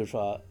就是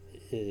说，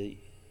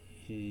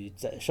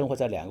在生活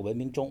在两个文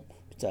明中，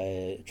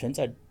在存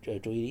在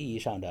主义意义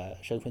上的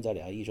生存在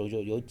两个意义中，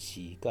就有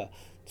几个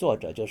作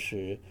者，就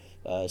是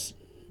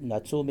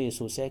Natsume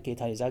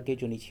Soseki、Tanizaki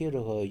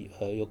Junichiro 和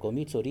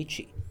Yokomitsu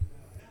Lichi。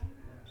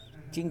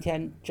今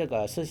天这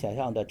个思想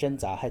上的挣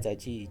扎还在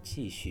继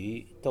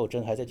续，斗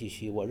争还在继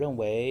续。我认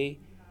为，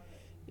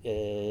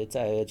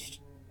在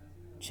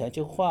全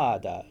球化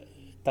的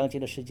当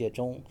今的世界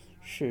中，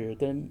是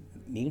跟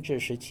明治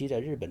时期的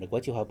日本的国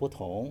际化不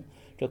同。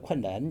这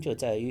困难就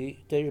在于，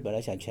对日本来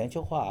讲，全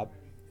球化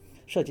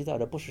涉及到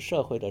的不是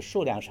社会的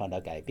数量上的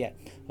改变，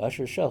而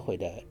是社会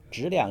的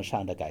质量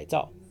上的改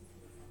造。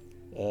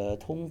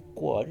通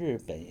过日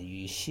本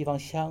与西方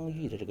相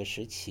遇的这个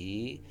时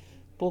期，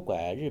不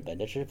管日本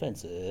的知识分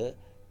子，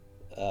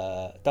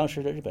当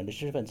时的日本的知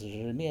识分子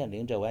是面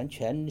临着完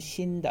全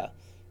新的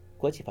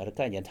国际法的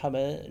概念，他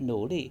们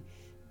努力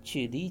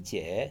去理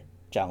解、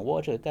掌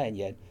握这个概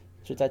念，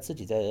是在自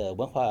己的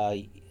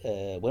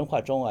文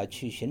化中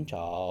去寻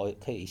找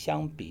可以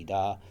相比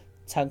的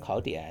参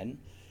考点，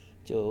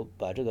就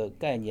把这个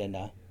概念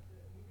呢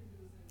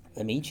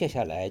明确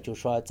下来，就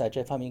是说在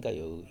这方面应该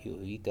有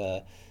一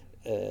个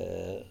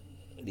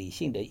理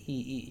性的意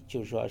义，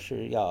就是说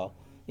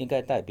应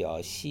该代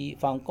表西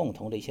方共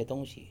同的一些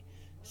东西。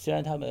虽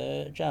然他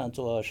们这样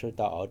做是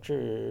导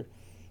致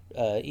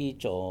一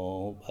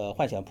种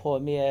幻想破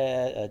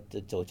灭，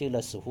走进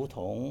了死胡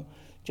同，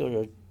就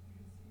是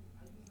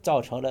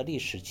造成了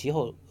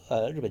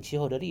日本其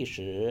后的历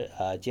史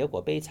结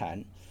果悲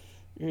惨。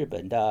日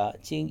本的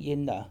精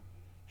英呢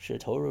是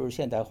投入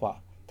现代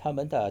化，他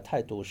们的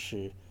态度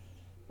是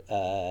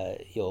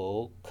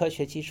有科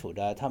学基础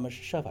的，他们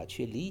是设法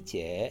去理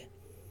解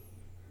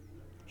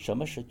什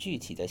么是具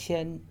体的，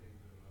先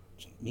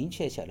明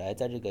确下来，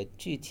在这个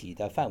具体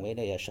的范围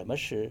内，什么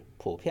是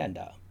普遍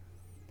的。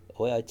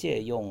我要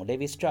借用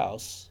Levi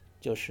Strauss，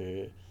就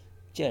是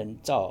建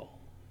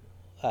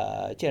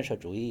设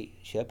主义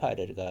学派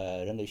的这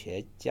个人类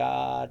学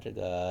家，这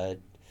个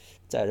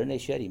在人类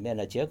学里面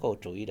的结构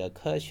主义的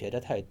科学的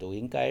态度，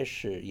应该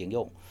是引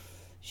用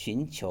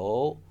寻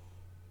求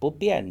不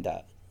变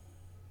的，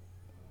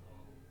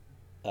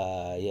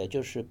也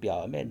就是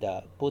表面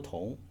的不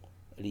同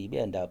里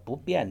面的不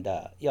变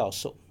的要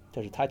素，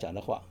这是他讲的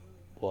话。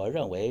我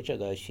认为这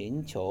个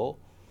寻求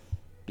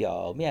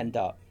表面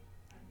的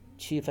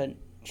区分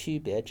区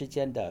别之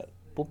间的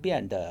不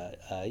变的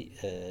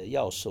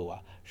要素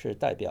啊，是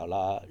代表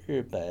了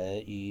日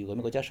本与文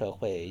明国家社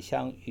会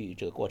相遇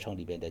这个过程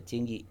里边的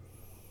经历。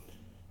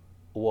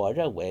我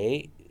认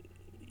为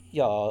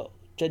要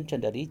真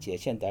正的理解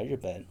现代日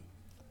本，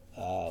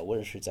无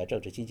论是在政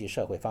治、经济、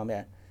社会方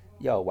面，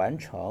要完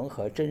成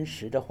和真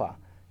实的话，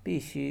必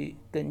须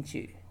根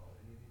据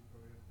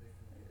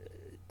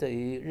对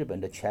于日本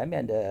的全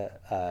面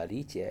的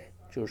理解，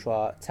就是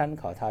说参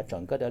考它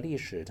整个的历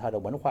史、它的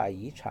文化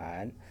遗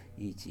产，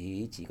以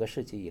及几个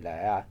世纪以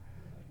来啊，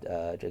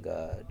这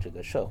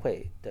个社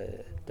会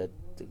的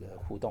这个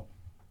互动。